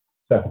music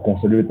so I could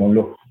concentrate on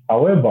law.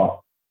 However,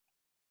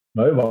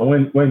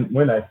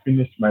 when I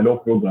finished my law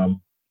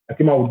program, I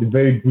came out with a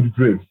very good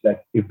grade,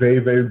 like a very,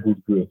 very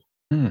good grade.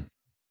 Hmm.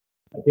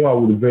 I came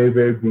out with a very,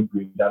 very good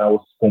grade that I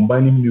was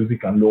combining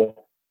music and law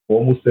for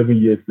almost 7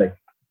 years, like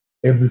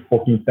every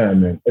fucking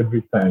time, man.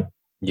 Every time,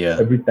 Yeah.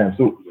 every time.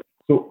 So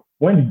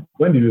when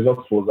the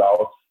results was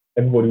out,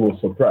 everybody was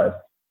surprised.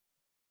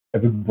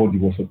 Everybody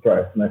was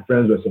surprised. My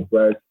friends were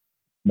surprised.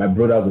 My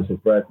brothers were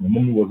surprised. My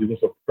mommy was even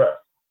surprised.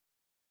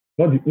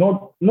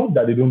 Not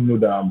that they don't know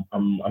that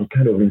I'm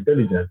kind of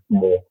intelligent,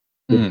 but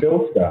they Hmm.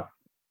 felt that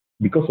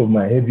because of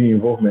my heavy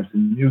involvement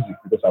in music,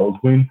 because I was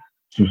going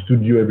to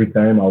studio every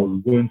time, I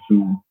was going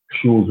to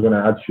shows when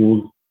I had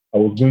shows, I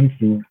was going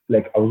to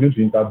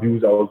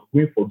interviews, I was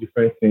going for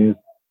different things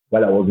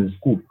while I was in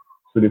school.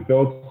 So they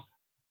felt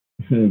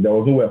there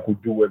was no way I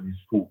could do well in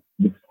school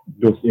with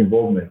those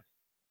involvements.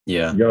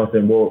 Yeah. You know what I'm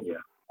saying? But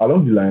yeah,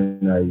 along the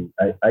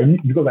line,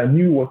 because I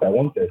knew what I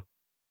wanted.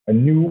 I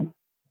knew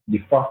the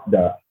fact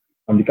that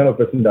I'm the kind of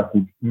person that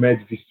could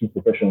merge these two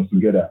professions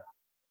together,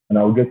 and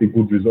I'll get a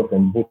good result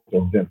from both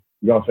of them.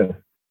 You know what I'm saying?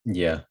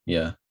 Yeah.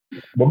 Yeah.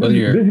 But Well,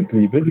 you're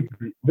basically,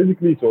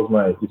 it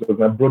was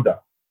my brother.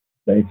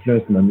 that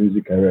influenced my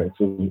music career.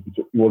 So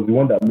it was the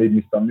one that made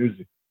Mr.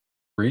 Music.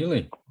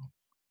 Really?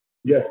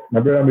 Yes, my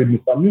brother made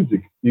Mr.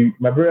 Music.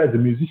 My brother is a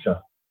musician.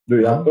 So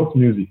he has Oh. stopped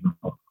music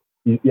now.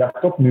 He has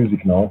stopped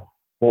music now.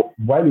 But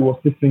while he was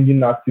still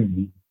singing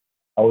actively,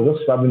 I was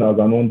just serving as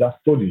an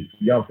understudy.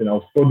 You know what I'm saying? I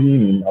was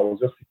studying him. I was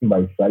just sitting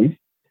by his side.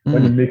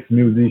 When he makes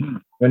music,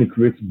 when he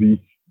creates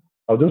beats,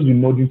 I'll just be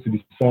nodding to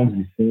the songs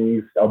he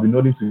sings. I'll be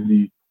nodding to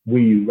the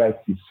way he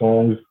writes his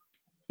songs.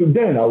 So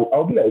then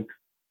I'll be like,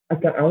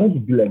 I want to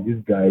be like this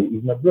guy.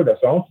 He's my brother,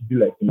 so I want to be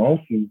like him. I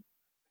want to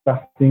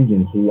start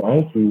singing. So I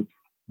want to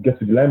get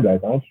to the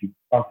limelight. I want to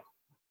have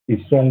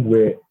a song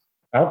where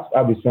I have to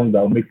have a song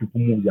that will make people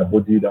move their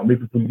body, that will make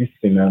people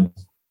listen. And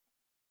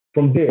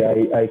from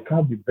there, I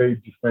carved a very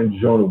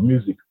different genre of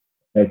music.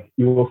 Like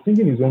he was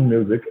singing his own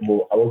music,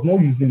 but I was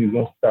not using his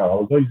own style. I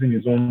was not using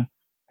his own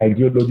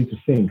ideology to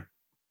sing.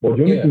 But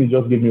the only Yeah. thing he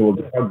just gave me was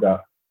the fact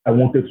that I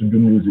wanted to do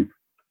music.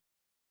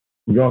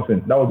 You know what I'm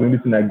saying? That was the only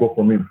thing I got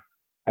from him.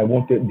 I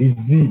wanted the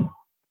zeal,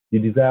 the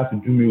desire to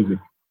do music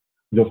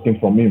just came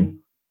from him.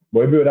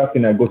 But every other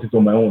thing I got it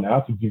on my own. I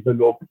had to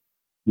develop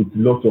with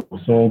lots of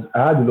songs.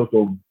 I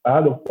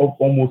had of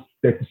almost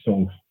 30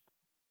 songs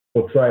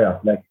for trial,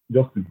 like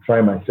just to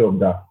try myself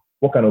that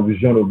what kind of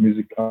genre of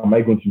music am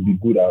I going to be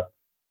good at?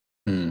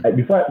 Like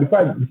before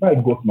I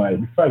got my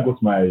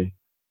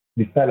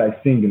the style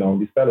I sing now,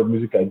 the style of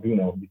music I do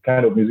now, the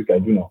kind of music I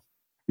do now,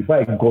 before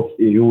I got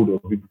a hold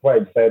of it, before I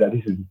decided that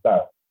this is the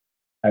style,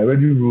 I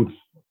already wrote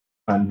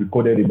and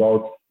recorded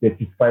about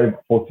 35,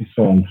 40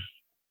 songs.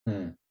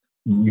 Hmm.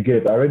 You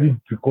get, I already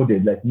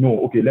recorded, like, no,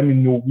 okay, let me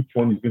know which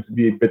one is going to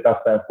be a better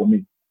style for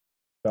me.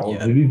 So I was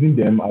Yeah. releasing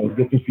them, I was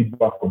getting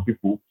feedback from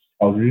people,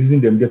 I was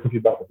releasing them, getting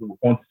feedback from people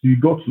until we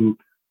got to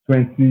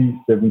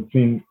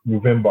 2017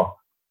 November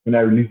when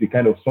I released the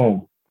kind of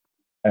song.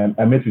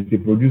 I met with the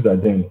producer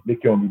then,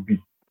 Leke on the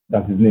beat.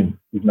 That's his name.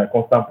 He's my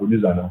constant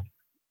producer now,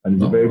 and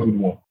he's a very Oh. good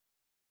one.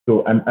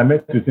 So I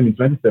met with him in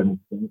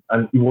 2017,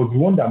 and it was the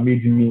one that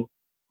made me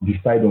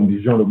decide on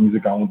the genre of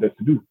music I wanted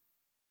to do.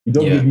 He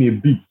just Yeah. gave me a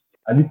beat.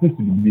 I listened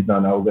to the beat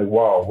and I was like,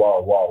 wow,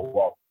 wow, wow,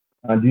 wow.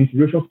 And the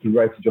inspiration to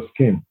write just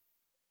came.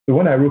 So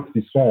when I wrote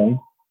the song,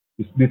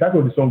 the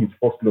title of the song is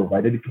First Love.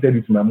 I dedicated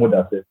it to my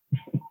mother.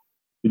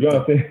 You know what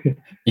I'm saying? So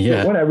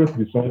Yeah. when I wrote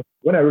the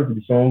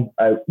song,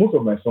 most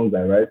of my songs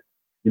I write,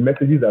 the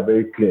messages are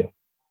very clear.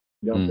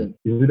 You know what I'm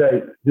saying? Either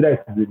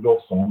it is a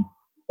love song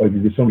or it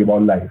is a song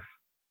about life.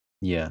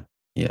 Yeah.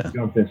 Yeah. You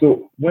know what I'm saying?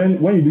 So when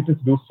you listen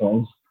to those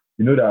songs,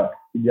 you know that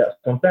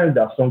sometimes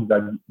there are songs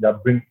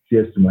that bring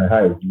tears to my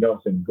eyes. You know what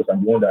I'm saying? Because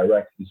I'm the one that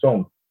writes the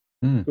song.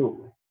 Hmm.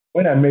 So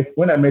when I met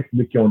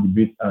Mickey on the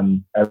beat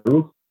and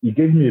he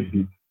gave me a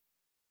beat.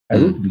 I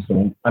wrote the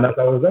song, and as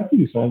I was writing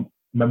the song,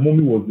 my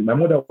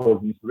mother was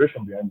the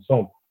inspiration behind the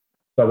song.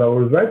 So as I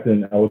was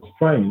writing, I was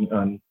trying,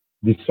 and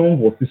the song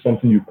was still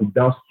something you could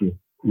dance to. You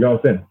know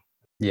what I'm saying?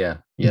 Yeah.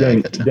 Yeah. I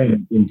get you.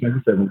 Then in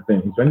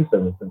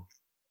 2017.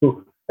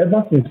 So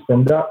ever since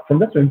from that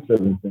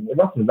 2017,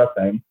 ever since that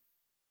time,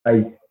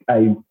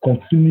 I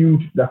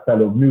continued that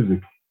style of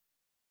music.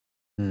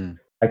 Hmm.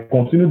 I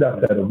continued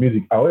that style of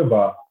music.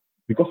 However,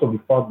 because of the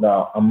fact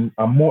that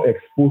I'm more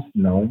exposed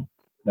now,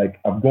 like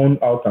I've gone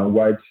out and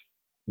wide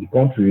the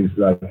countries,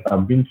 like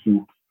I've been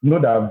to,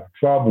 not that I've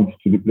traveled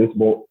to the place,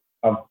 but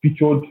I've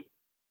featured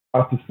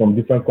artists from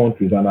different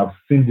countries and I've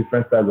seen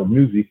different styles of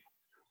music.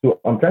 So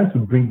I'm trying to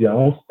bring their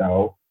own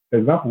style. For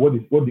example,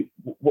 what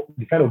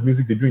the kind of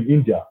music they do in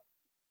India.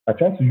 I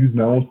try to use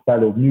my own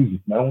style of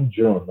music, my own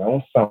genre, my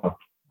own sound,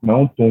 my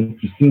own tone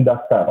to sing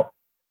that style.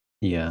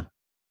 Yeah.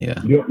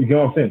 Yeah. You get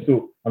what I'm saying?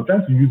 So I'm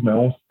trying to use my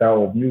own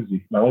style of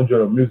music, my own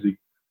genre of music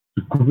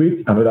to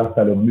create another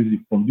style of music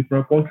from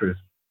different countries.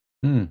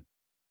 Hmm.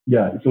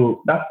 Yeah,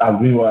 so that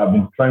has been what I've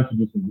been trying to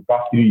do since the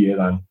past 3 years,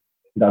 and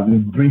it has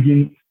been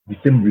bringing the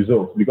same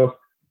results because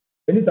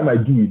anytime I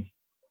do it,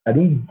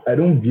 I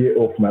don't veer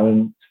off my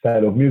own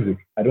style of music.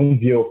 I don't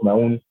veer off my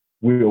own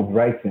way of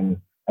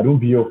writing. I don't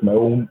veer off my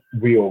own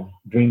way of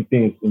doing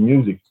things in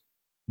music.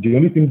 The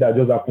only thing that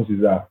just happens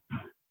is that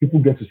people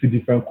get to see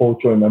different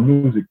culture in my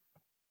music.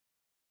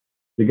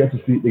 They get to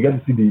see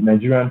the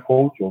Nigerian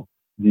culture,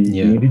 the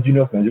Yeah.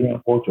 indigenous Nigerian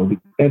culture. They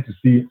tend to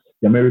see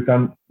the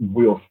American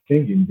way of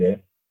singing there,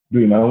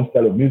 doing my own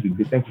style of music.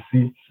 They tend to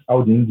see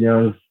how the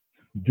Indians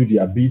do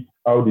their beats,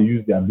 how they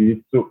use their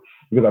beats. So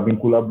because I've been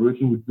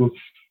collaborating with those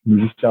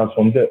musicians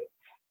from there.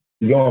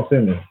 You know what I'm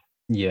saying, man?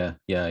 Yeah.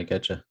 Yeah. I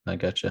get you. I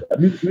get you.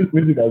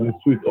 Music has been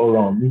sweet all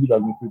around. Music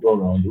has been sweet all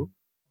around, though.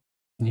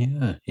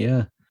 Yeah.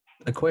 Yeah.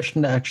 A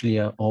question that actually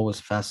always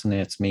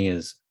fascinates me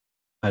is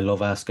I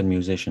love asking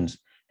musicians,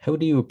 how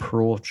do you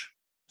approach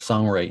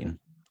songwriting?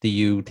 Do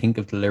you think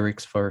of the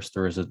lyrics first,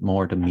 or is it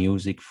more the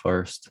music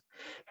first?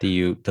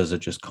 Does it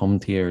just come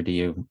to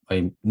you, or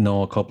I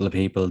know a couple of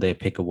people, they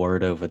pick a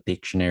word out of a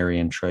dictionary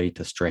and try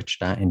to stretch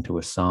that into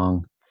a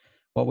song.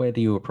 What way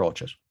do you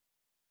approach it?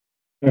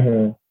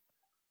 Mhm.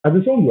 As a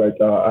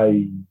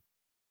songwriter,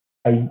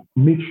 I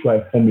make sure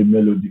I form a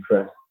melody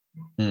first.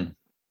 Hmm.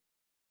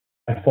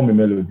 I form a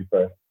melody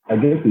first. I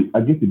get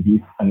a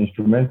beat, an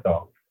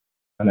instrumental,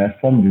 and I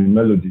form the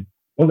melody.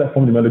 once I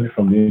form the melody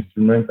from the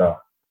instrumental,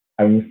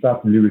 I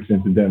insert lyrics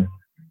into them.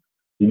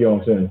 You get what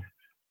I'm saying?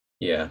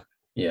 Yeah,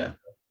 yeah,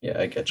 yeah.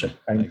 I get you.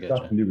 I I get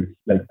insert you. lyrics.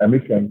 Like I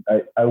make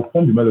I will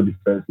form the melody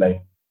first.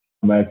 Like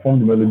I might form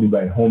the melody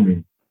by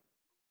humming,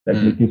 like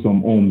Mm, making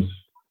some ohms.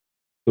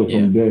 So yeah,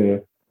 from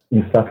there,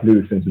 insert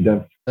lyrics into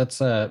them.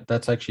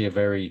 that's actually a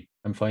very.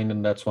 I'm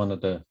finding that's one of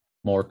the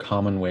more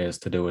common ways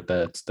to do it.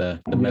 That's the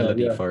Yeah,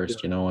 melody yeah.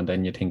 first, and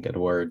then you think of the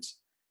words.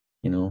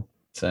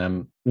 It's That's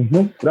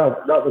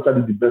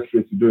actually the best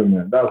way to do it,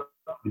 man. That's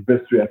the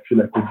best way I feel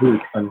like to do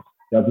it, and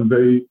it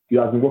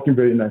has been working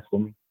very nice for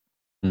me.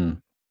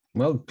 mm.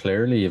 Well,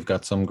 clearly you've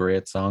got some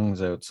great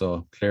songs out,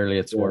 so clearly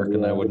it's Yeah,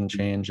 working. I yeah, wouldn't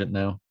change it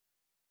now.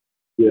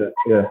 yeah.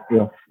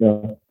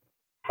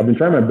 I've been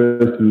trying my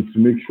best to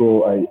make sure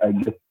I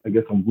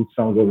get some good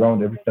sounds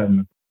around every time.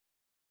 Man.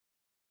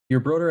 Your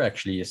brother,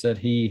 actually, you said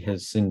he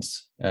has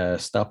since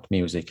stopped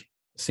music.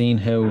 Seeing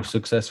how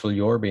successful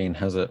you're being,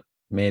 has it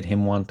made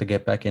him want to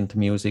get back into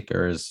music,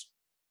 or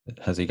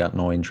has he got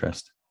no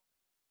interest?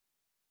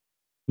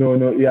 No,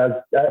 he has.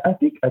 I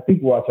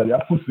think what actually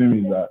happened to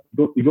him is that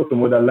he got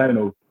some other line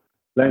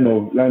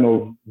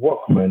of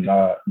work, man,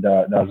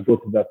 that's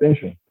got his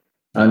attention.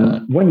 Uh,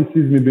 And when he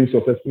sees me being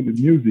successful in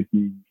music,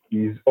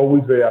 he's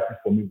always very happy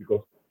for me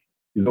because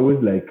he's always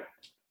like,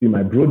 see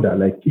my brother,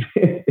 like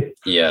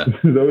yeah,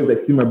 he's always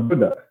like, see my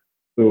brother.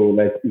 So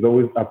like he's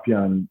always happy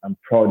and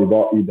proud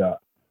about it that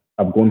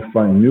I've gone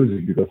far in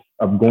music because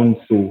I've gone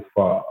so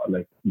far,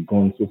 like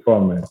gone so far,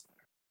 man.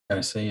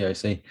 I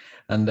see.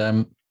 And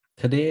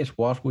to date,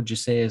 what would you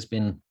say has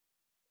been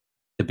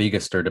the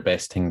biggest or the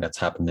best thing that's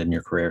happened in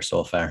your career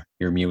so far,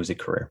 your music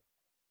career?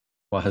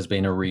 What has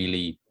been a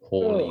really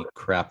holy Oh,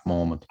 crap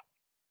moment?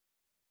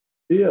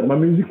 yeah, my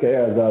music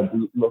career has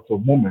had lots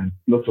of moments,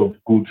 lots of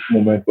good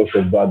moments, lots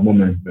of bad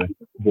moments, man.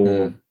 But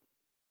Mm,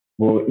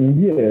 but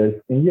in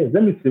years,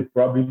 let me say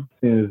probably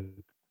since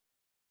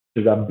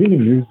I've been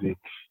in music,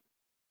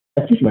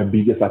 I think my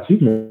biggest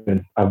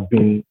achievement have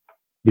been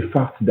the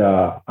fact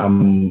that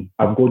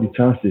I've got the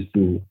chances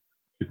to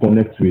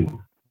connect with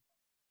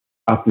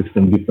artists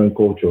from different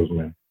cultures,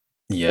 man.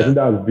 I yeah. think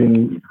that has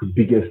been the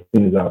biggest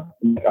thing that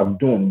I've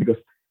done because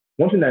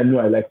one thing I know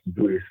I like to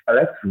do is I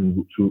like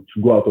to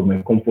go out of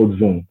my comfort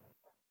zone.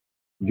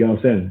 You get what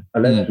I'm saying?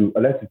 Mm, I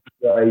like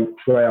to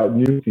try out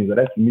new things. I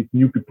like to meet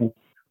new people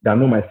that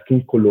know my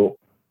skin color,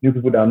 new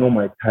people that know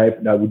my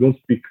type, that we don't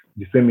speak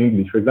the same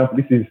English. For example,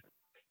 this is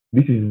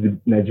the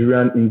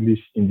Nigerian English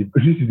in the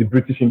this is the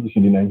British English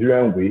in the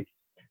Nigerian way.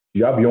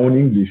 You have your own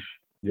English,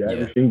 the yeah.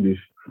 Irish English.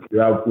 We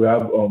have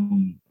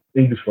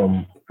English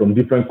from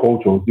different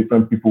cultures,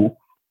 different people.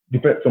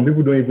 Different some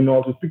people don't even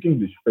know how to speak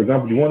English. For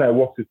example, the one I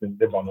worked with in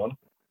Lebanon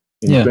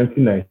in Yeah.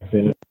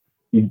 2019,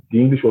 the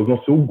English was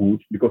not so good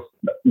because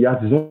he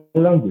has his own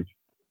language.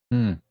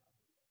 Mm,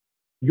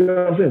 You know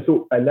what I'm saying?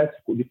 So I like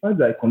the fact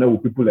that I connect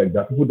with people like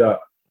that, people that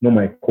know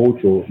my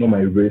culture, know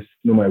my race,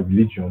 know my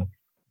religion,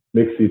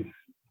 makes it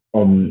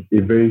a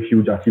very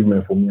huge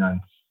achievement for me, and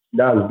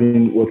that has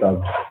been what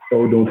I've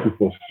held on to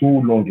for so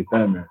long a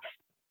time. Man.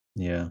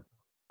 yeah.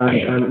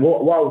 And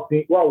what I would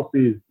say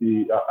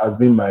is has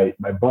been my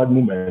bad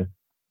moment.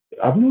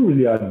 I've not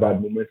really had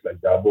bad moments like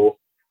that, but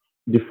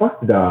the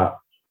fact that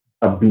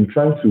I've been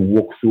trying to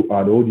work so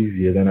hard all these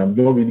years and I've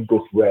not really got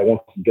to where I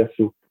want to get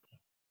to,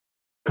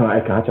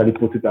 I can actually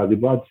put it as a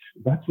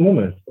bad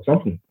moment or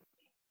something.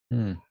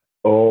 Mm,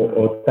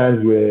 Or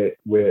times where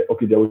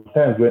okay, there were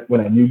times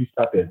when I newly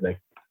started, like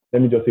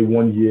let me just say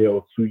 1 year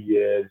or 2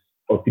 years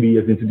or 3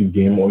 years into the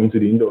game or into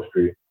the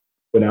industry,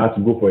 when I had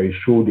to go for a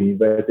show they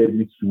invited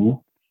me to,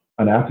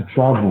 and I had to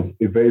travel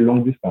a very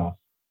long distance.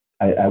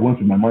 I went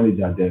with my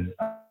manager then,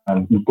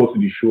 and we got to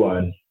the show,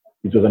 and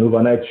it was an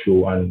overnight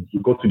show, and we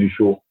got to the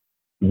show,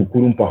 we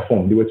couldn't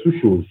perform. There were two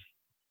shows.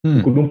 We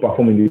mm. couldn't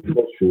perform in the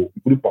first show.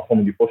 We couldn't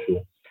perform in the first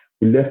show.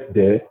 We left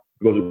there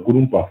because we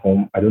couldn't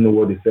perform. I don't know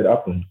what they said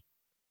happened.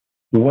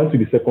 We went to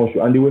the second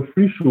show and they were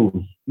free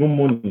shows. No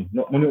money.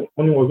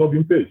 Money was not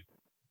being paid.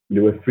 They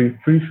were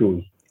free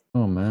shows.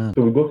 Oh man.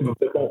 So we got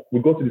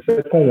to the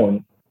second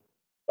one.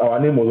 Our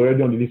name was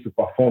already on the list to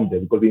perform there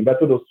because they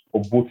invited us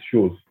for both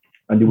shows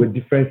and they were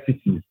different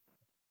cities.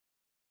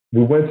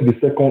 We went to the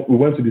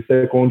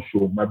second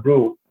show. My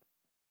bro,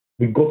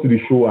 we got to the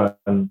show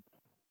and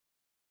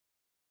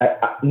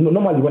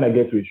normally when I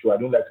get to a show, I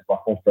don't like to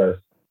perform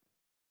first.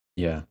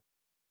 Yeah.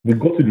 We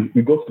got to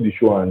the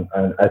show and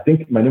I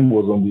think my name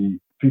was on the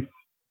fifth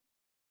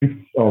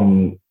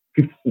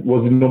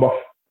was the number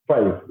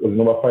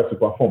five to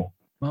perform.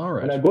 All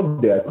When I right.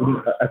 got there,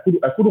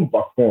 I couldn't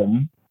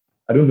perform.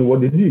 I don't know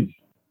what they did.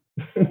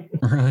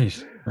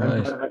 Right.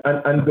 and, Right.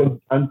 and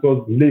it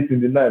was late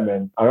in the night,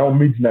 man, around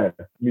midnight,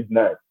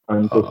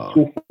 and it was Oh,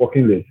 so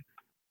fucking late.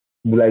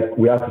 Like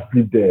we had to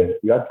sleep there.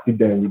 We had to sleep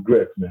there in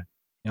regret, man.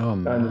 oh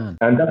man.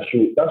 And that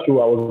show,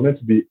 I was meant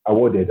to be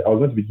awarded. I was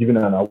meant to be given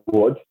an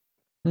award.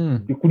 Hmm.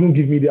 They couldn't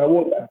give me the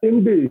award that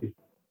same day.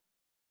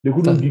 They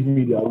couldn't That, give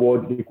me the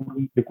award.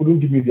 They couldn't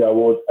give me the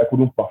award. I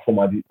couldn't perform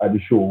at the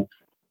show.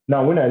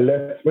 Now when I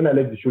left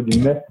the show the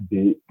next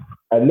day,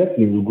 I left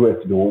in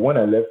regret though. When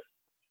I left,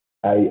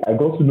 I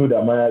got to know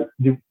that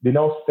they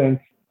now sent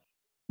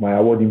my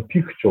award in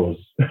pictures.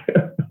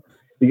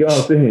 You get what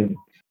I'm saying?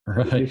 They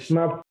Right.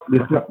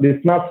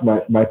 snapped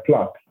my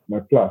plaque.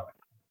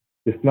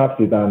 They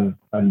snapped it and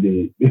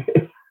they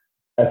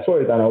I saw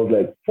it and I was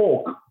like,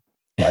 fuck.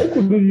 Why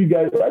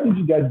did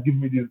you guys give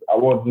me this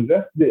award the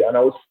next day? And I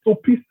was so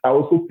pissed. I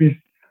was so pissed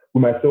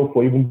with myself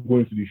for even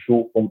going to the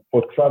show,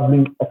 for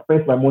traveling. I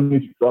spent my money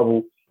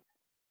to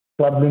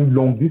traveling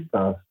long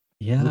distance,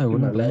 Yeah, I risking my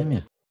wouldn't life. blame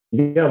you.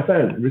 You know what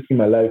I'm saying? Risking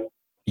my life,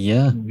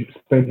 Yeah.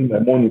 spending my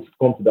money to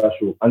come to that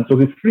show. And it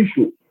was a free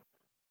show.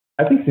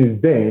 I think since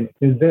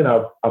then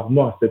I've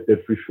not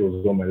accepted free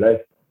shows all my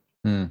life.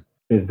 Hmm.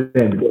 Since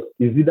then, because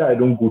it's either I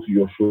don't go to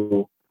your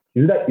show,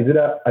 it's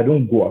either I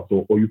don't go at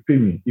all, or you pay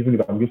me, even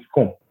if I'm going to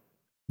come.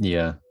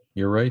 Yeah,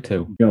 you're right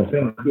too. You know what I'm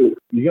saying? So,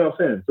 you know what I'm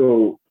saying?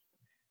 So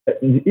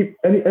if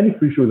any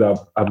free shows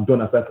I've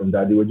done aside from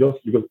that, they were just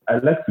because I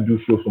like to do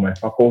shows for my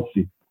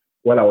faculty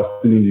while I was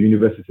still in the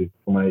university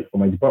for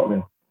my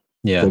department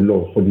Yeah. for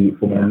law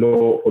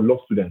for law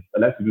students. I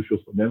like to do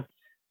shows for them.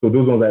 So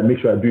those ones I make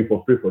sure I do it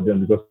for free for them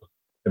because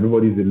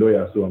everybody's a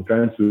lawyer. So I'm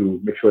trying to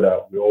make sure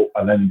that we all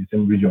align in the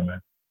same region,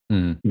 man.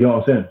 Hmm. You know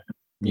what I'm saying?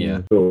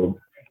 Yeah. So,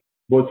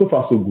 but so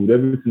far so good.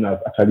 Everything has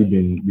actually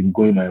been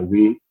going my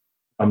way.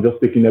 I'm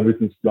just taking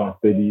everything slow and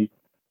steady,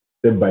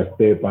 step by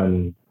step,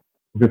 and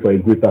hoping for a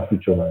greater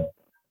future, man.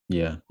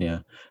 Yeah. Yeah.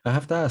 I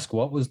have to ask,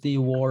 what was the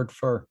award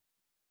for?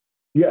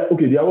 Yeah,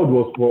 okay. The award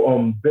was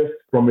for best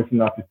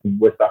promising artist in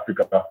West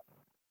Africa.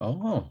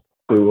 Oh,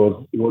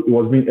 So it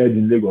was being held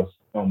in Lagos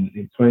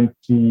in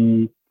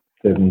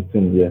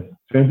 2017, yeah,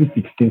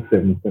 2016,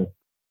 17.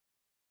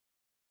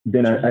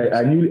 Then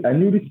I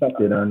newly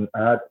started and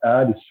I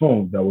had a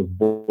song that was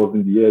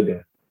buzzing the air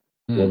then.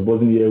 It was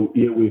buzzing the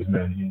airwaves,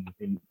 man.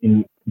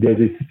 In there's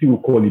a city we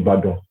call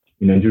Ibadan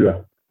in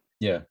Nigeria.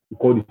 yeah. We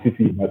call the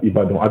city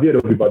Ibadan. Have you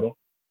heard of Ibadan?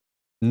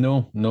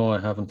 No, I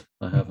haven't.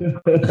 But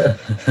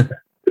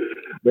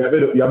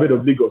you have heard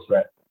of Lagos,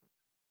 right?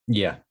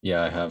 Yeah,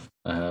 I have.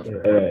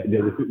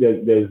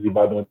 There's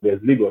Ibadan,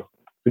 there's Lagos.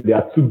 So there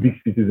are two big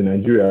cities in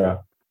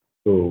Nigeria.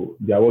 So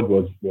the award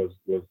was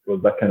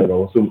that kind of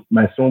award. So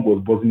my song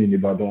was buzzing in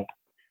Ibadan,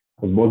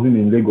 was buzzing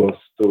in Lagos.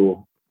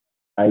 So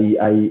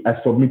I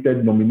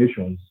submitted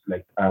nominations,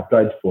 like I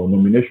applied for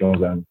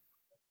nominations and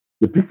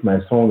they picked my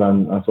song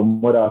and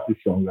some other artist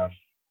songs. And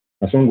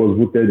my song was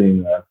voted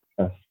in as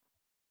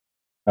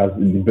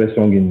the best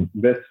song in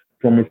best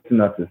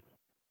promising artist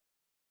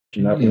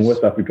in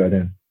West Africa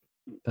then.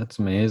 That's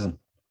amazing.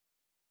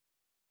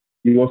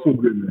 It was so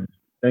great, man.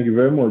 Thank you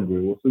very much, bro.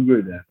 It was so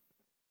great, man.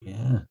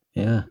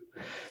 Yeah.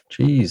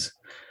 Jeez.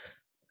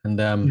 And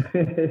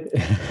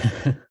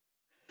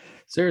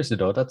seriously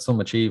though, that's some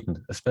achievement,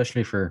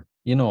 especially for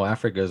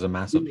Africa is a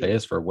massive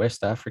place for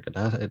West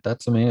Africa.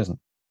 That's amazing.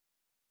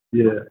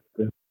 Yeah.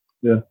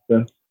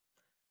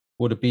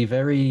 Would it be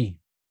very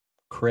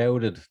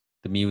crowded,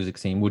 the music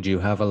scene? Would you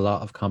have a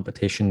lot of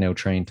competition now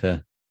trying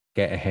to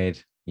get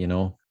ahead?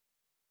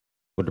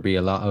 Would there be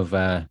a lot of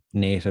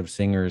native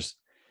singers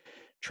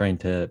trying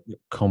to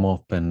come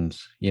up and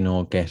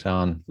get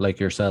on like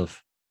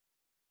yourself?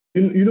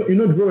 You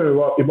know the problem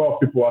about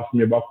people asking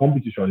me about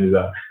competition is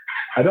that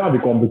I don't have a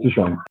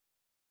competition.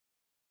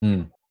 I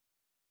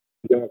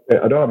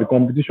don't have a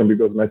competition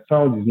because my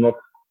sound is not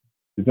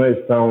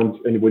a sound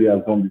anybody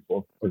has done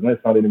before. It's not a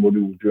sound anybody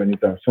will do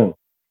anytime soon.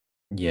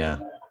 Yeah.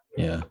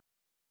 So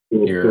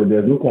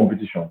there's no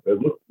competition.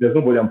 There's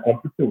nobody I'm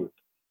competing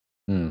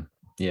with.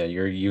 Yeah,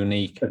 you're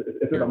unique.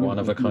 You're one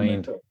of a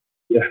kind.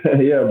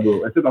 Yeah,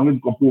 bro. I said I'm going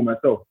to compete with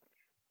myself,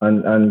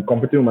 and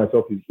competing with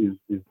myself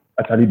is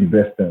actually the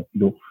best thing,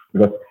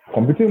 because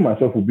competing with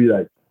myself would be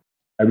like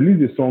I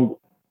released a song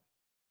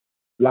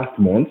last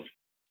month,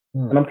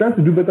 and I'm trying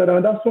to do better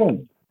than that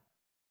song.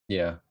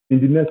 Yeah. In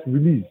the next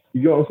release,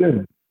 you get what I'm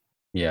saying?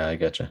 Yeah, I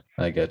get you.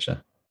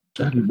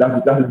 That's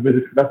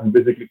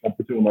basically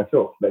competing with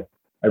myself. Like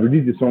I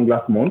released the song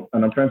last month,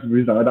 and I'm trying to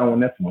release another one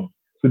next month.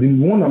 So the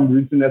one I'm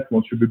releasing next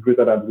month should be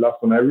greater than the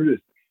last one I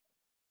released.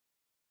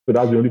 So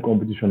that's the only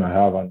competition I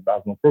have, and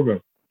that's no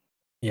problem.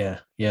 Yeah,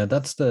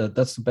 that's the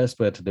best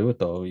way to do it,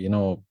 though.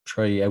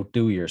 Try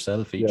outdo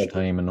yourself each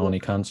time, and only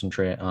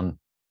concentrate on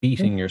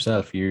beating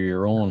yourself. You're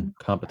your own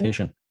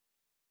competition.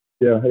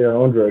 Yeah,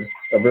 100.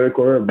 Very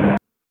correct.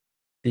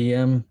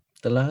 The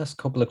last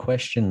couple of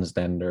questions,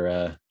 then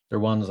they're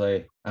ones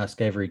I ask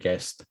every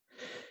guest.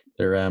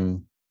 They're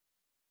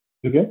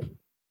okay.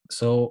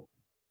 So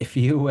if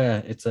you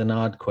it's an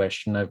odd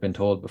question. I've been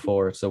told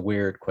before it's a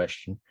weird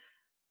question.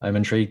 I'm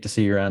intrigued to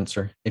see your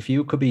answer. If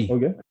you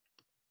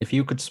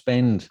could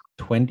spend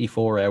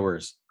 24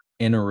 hours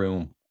in a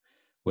room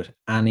with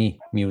any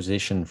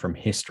musician from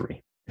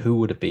history, who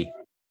would it be?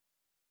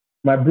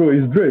 My bro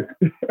is Drake.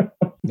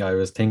 I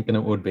was thinking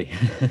it would be.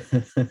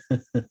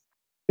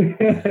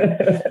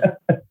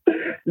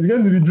 It's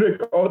going to be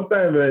Drake all the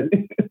time, man.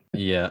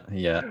 Yeah.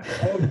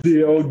 All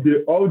day,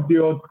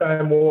 all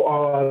time, all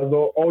hours,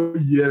 all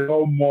year,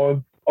 all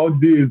months, all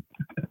days.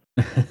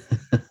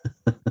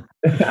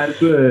 I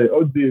swear,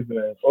 all days,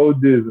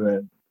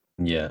 man.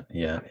 Yeah.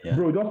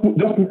 Bro, just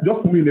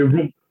put me in a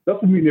room. Just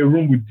put me in a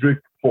room with Drake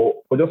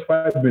for just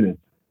 5 minutes.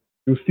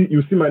 You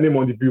see my name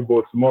on the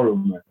billboard tomorrow,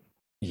 man.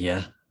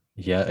 Yeah,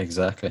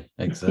 exactly.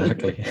 See my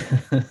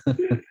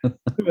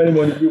name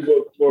on the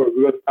billboard tomorrow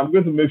because I'm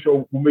going to make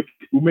sure we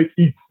make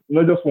it,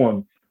 not just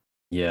one.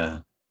 Yeah.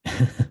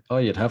 Oh,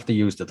 you'd have to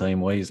use the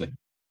time wisely.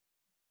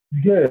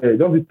 Yeah,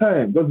 just the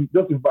time.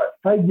 Just the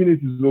 5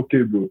 minutes is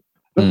okay, bro.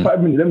 Just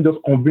 5 minutes. Let me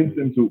just convince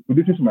them to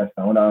listen to my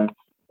sound. And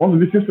once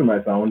they listen to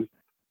my sound,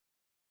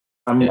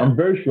 I'm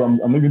very sure I'm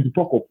not going to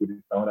talk up with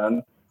this sound.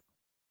 And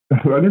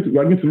we're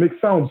going to make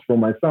sounds from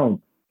my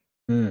sound.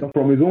 Not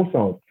from his own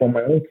sound, from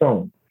my own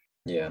sound.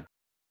 Yeah.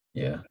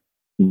 You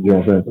know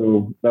what I'm saying?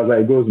 So that's how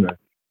it goes, man.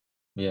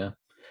 Yeah.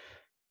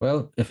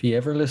 Well, if he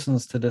ever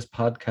listens to this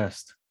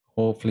podcast,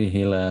 hopefully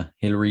he'll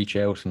reach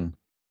out and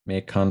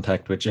make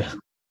contact with you.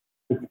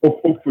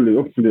 Hopefully,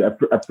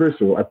 I pray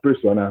so,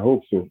 and I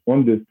hope so.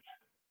 One day.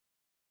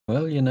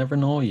 Well, you never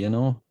know,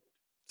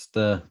 It's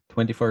the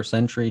 21st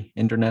century,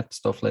 internet,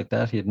 stuff like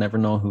that. You'd never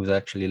know who's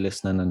actually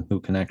listening and who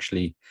can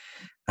actually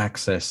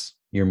access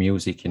your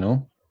music, Yeah.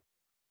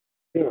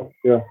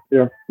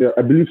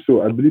 I believe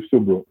so,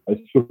 bro.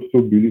 I so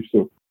believe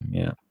so.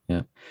 Yeah.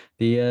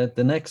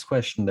 The next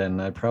question then,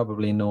 I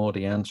probably know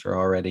the answer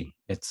already.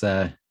 It's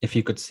if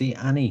you could see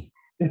any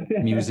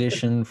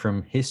musician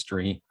from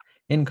history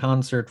in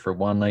concert for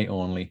one night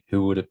only,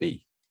 who would it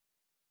be?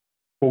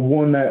 For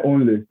one night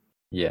only?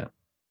 Yeah.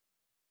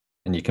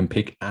 And you can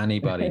pick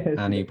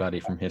anybody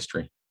from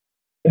history.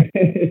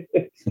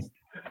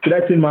 Should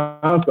I change my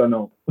answer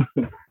now?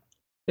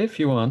 If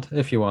you want.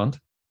 Since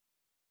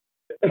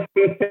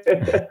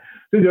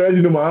you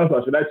already know my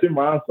answer, should I change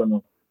my answer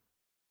now?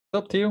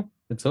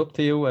 It's up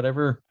to you.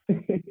 Whatever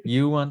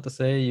you want to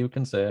say, you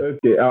can say.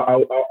 Okay,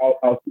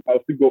 I'll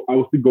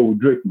still go with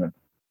Drake, man.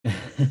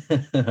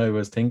 I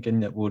was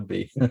thinking it would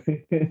be.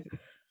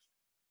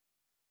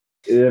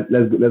 Yeah,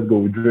 let's go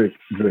with Drake.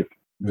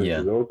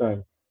 Yeah. All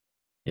time.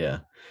 Yeah.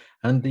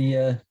 And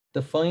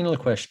the final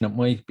question, it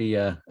might be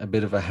a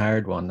bit of a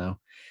hard one now.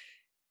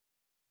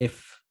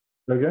 If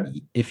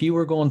you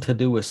were going to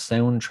do a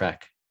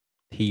soundtrack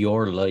to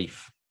your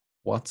life,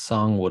 what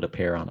song would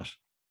appear on it?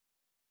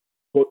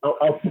 But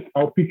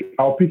I'll pick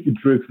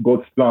Drake's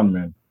God's Plan,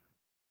 man.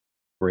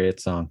 Great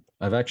song.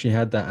 I've actually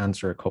had that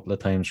answer a couple of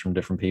times from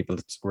different people.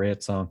 It's a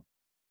great song.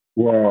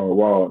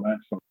 Wow,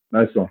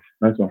 nice song.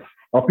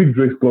 I'll pick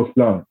Drake's God's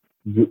Plan.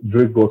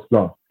 Drake's God's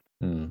Plan.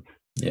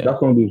 Yeah. That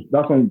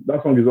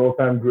song is all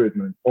time great,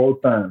 man. All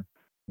time.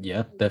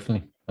 Yeah,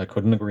 definitely. I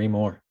couldn't agree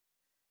more.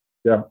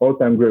 Yeah, all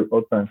time great,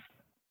 all time.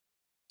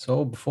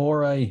 So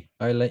before I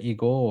let you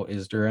go,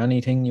 is there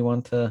anything you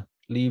want to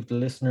leave the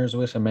listeners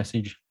with, a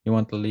message you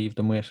want to leave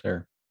them with,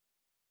 or?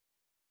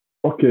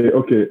 Okay.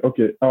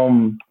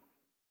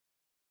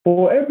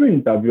 For every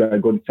interview I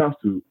got a chance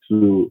to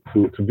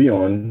be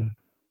on,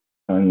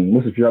 and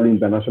most especially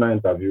international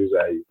interviews,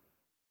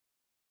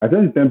 I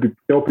tend to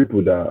tell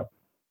people that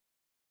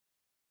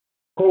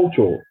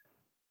culture,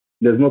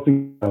 there's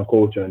nothing than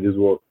culture in this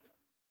world.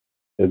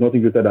 There's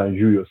nothing greater than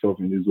you yourself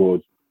in this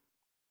world.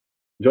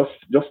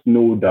 Just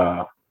know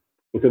that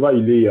whatever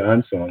you lay your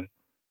hands on,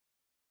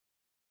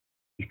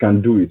 you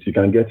can do it, you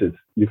can get it.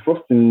 The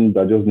first thing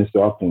that just needs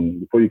to happen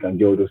before you can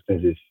get all those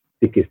things is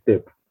take a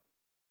step.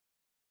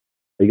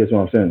 You get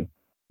what I'm saying?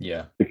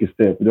 Yeah. Take a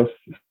step. It's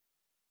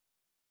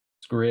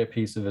a great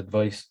piece of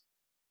advice.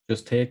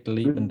 Just take the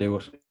leap and do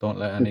it. Don't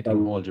let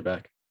anything hold you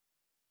back.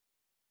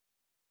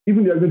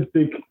 Even if you're going to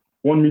take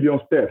 1 million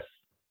steps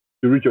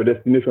to reach your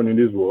destination in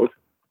this world,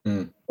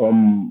 the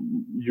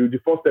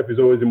first step is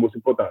always the most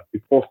important.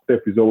 The first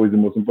step is always the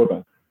most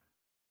important.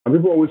 And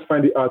people always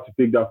find it hard to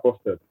take that first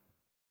step.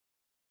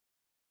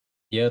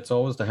 Yeah, it's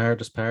always the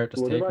hardest part,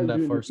 is taking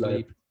that first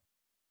leap.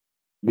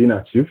 Being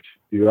achieved,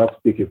 you have to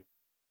take it.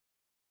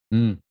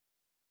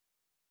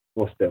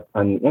 First step.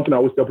 And one thing I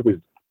always tell people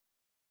is,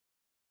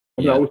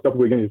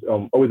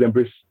 always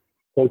embrace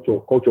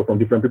culture from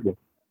different people.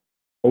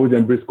 Always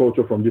embrace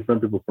culture from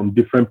different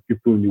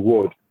people in the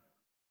world.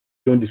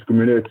 Don't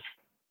discriminate.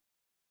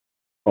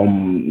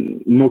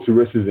 No to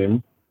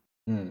racism.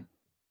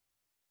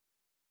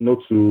 No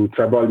to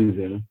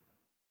tribalism.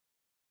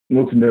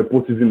 No to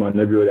nepotism and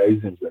every other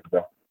isms like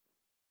that.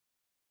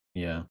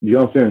 Yeah. You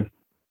know what I'm saying?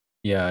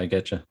 Yeah, I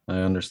get you. I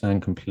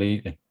understand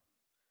completely.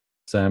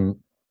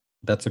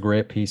 That's a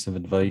great piece of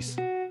advice.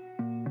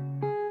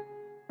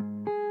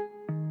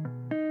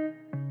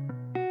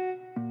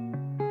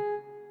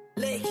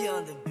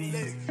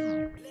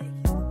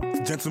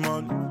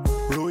 Gentleman,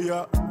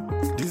 Roya,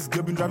 this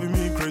girl been driving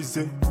me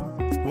crazy.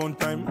 One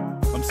time,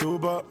 I'm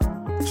sober,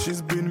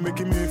 she's been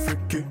making me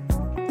freaky.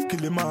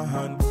 Killing my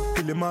hand,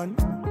 killing man,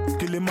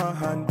 killing my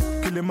hand,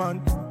 killing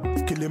man,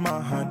 killing my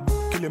hand,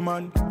 killing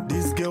man.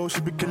 This girl,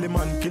 she be killing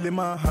man, killing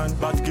my hand.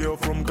 Bad girl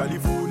from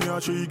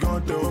California, she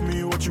gon' tell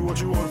me what you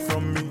want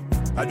from me.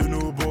 I don't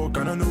know, but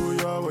can I know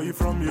ya? Where you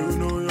from? You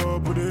know your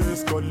booty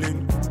is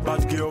calling.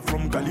 Bad girl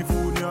from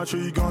California,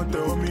 she gon'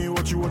 tell me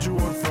what you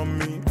want from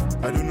me.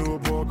 I don't know,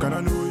 but can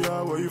I know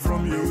ya? Where you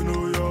from? You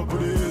know your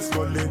booty is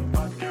calling.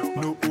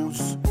 No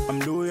ooze, I'm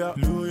loyal,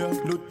 loyal.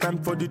 No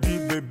time for the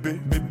deep, baby,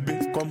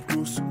 baby. Come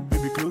close,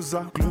 baby,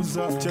 closer,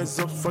 closer. Chest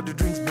up for the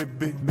drinks,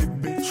 baby,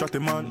 baby. Shut a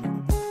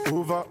man,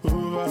 over,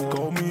 over.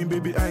 Call me,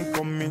 baby, I ain't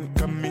coming,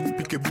 coming.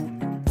 Pick a boo,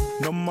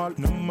 normal,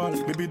 normal.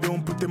 Baby,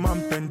 don't put a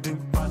man pending.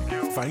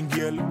 Fine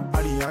girl,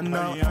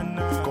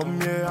 Ariana. Come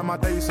here, I'ma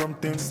tell you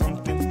something,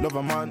 something. Love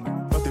a man,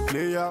 not a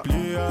player.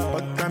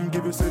 What time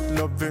give you sweet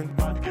loving?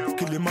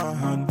 Kill him my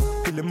hand,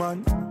 kill him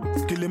man,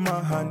 kill him my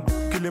hand,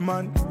 kill him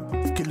man,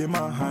 kill him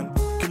my hand,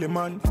 kill him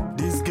man.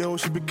 This girl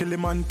she be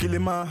killing man,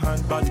 killing my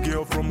hand. Bad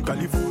girl from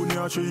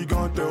California, sure you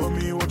can't tell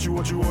me what you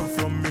want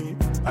from me.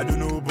 I don't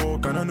know,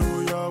 but can I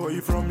know ya? Where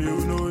you from? You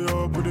know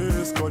your booty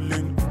is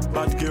calling.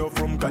 Bad girl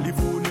from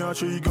California,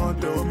 sure you can't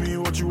tell me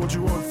what you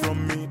want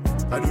from me.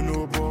 I don't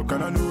know, but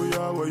can I know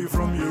ya? Where you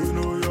from? You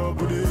know your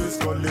booty is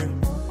calling.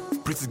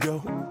 Pretty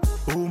girl,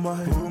 oh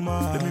my, oh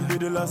my. Let me be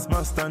the last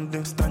man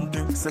standing,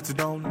 standing. Set it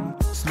down,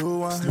 slow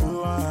one.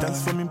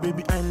 Dance for me,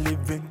 baby, I ain't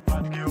living.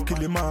 Kill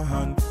him my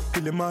hand,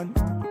 kill him man,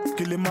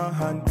 kill him my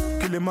hand,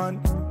 kill him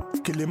man,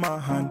 kill him my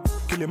hand,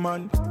 kill him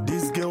man.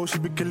 This girl she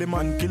be killing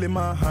man, killing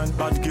my hand.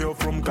 Bad girl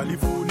from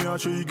California,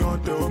 sure you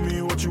can't tell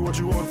me what you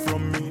want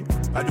from me.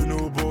 I don't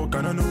know, but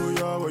can I know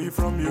ya? Where you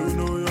from? You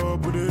know your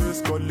booty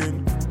is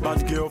calling.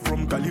 Bad girl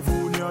from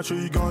California, sure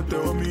you can't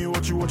tell me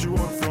what you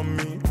want from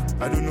me.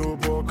 I don't know,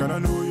 but can I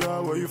know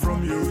ya? Where you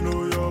from? You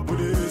know your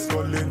booty is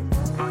calling.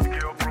 Bad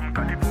girl from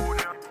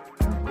California.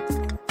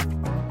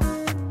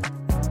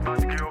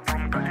 Bad girl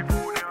from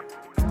California.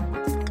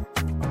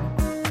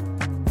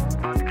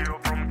 Bad girl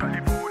from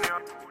California.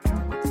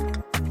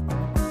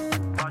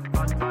 Bad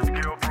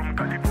girl from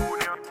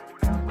California.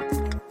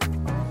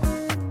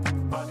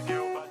 Bad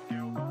girl.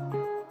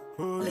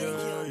 Oh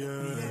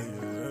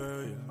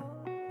yeah.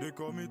 They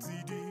call me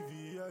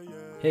TDV,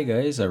 yeah. Hey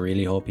guys, I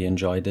really hope you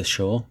enjoyed this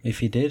show.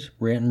 If you did,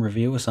 rate and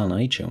review us on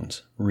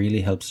iTunes.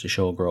 Really helps the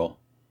show grow.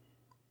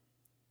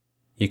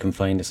 You can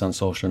find us on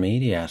social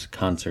media at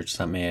Concerts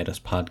That Made Us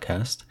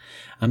Podcast,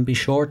 and be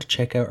sure to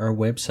check out our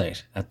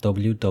website at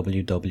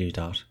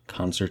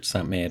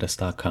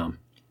www.concertsthatmadeus.com.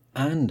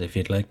 And if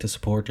you'd like to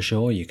support the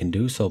show, you can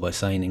do so by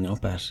signing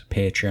up at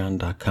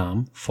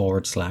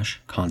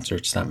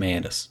patreon.com/Concerts That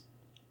Made Us.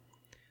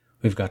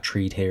 We've got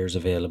 3 tiers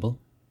available.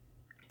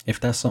 If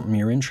that's something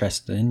you're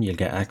interested in, you'll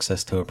get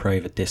access to a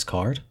private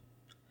Discord,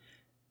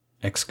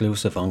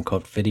 exclusive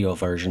uncut video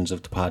versions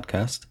of the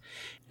podcast,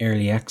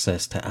 early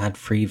access to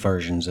ad-free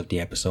versions of the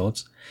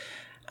episodes,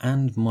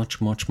 and much,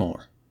 much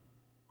more.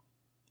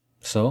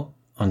 So,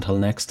 until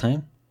next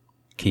time,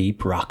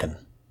 keep rocking.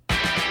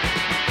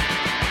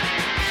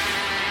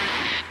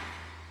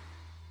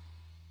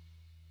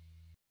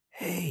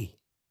 Hey,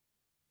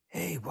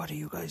 what are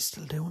you guys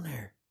still doing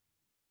here?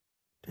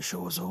 The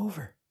show is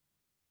over.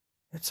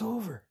 It's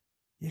over.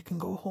 You can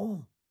go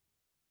home.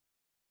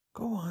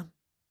 Go on.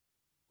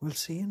 We'll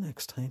see you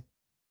next time.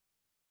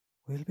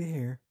 We'll be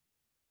here.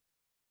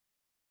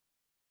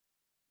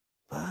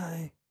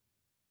 Bye.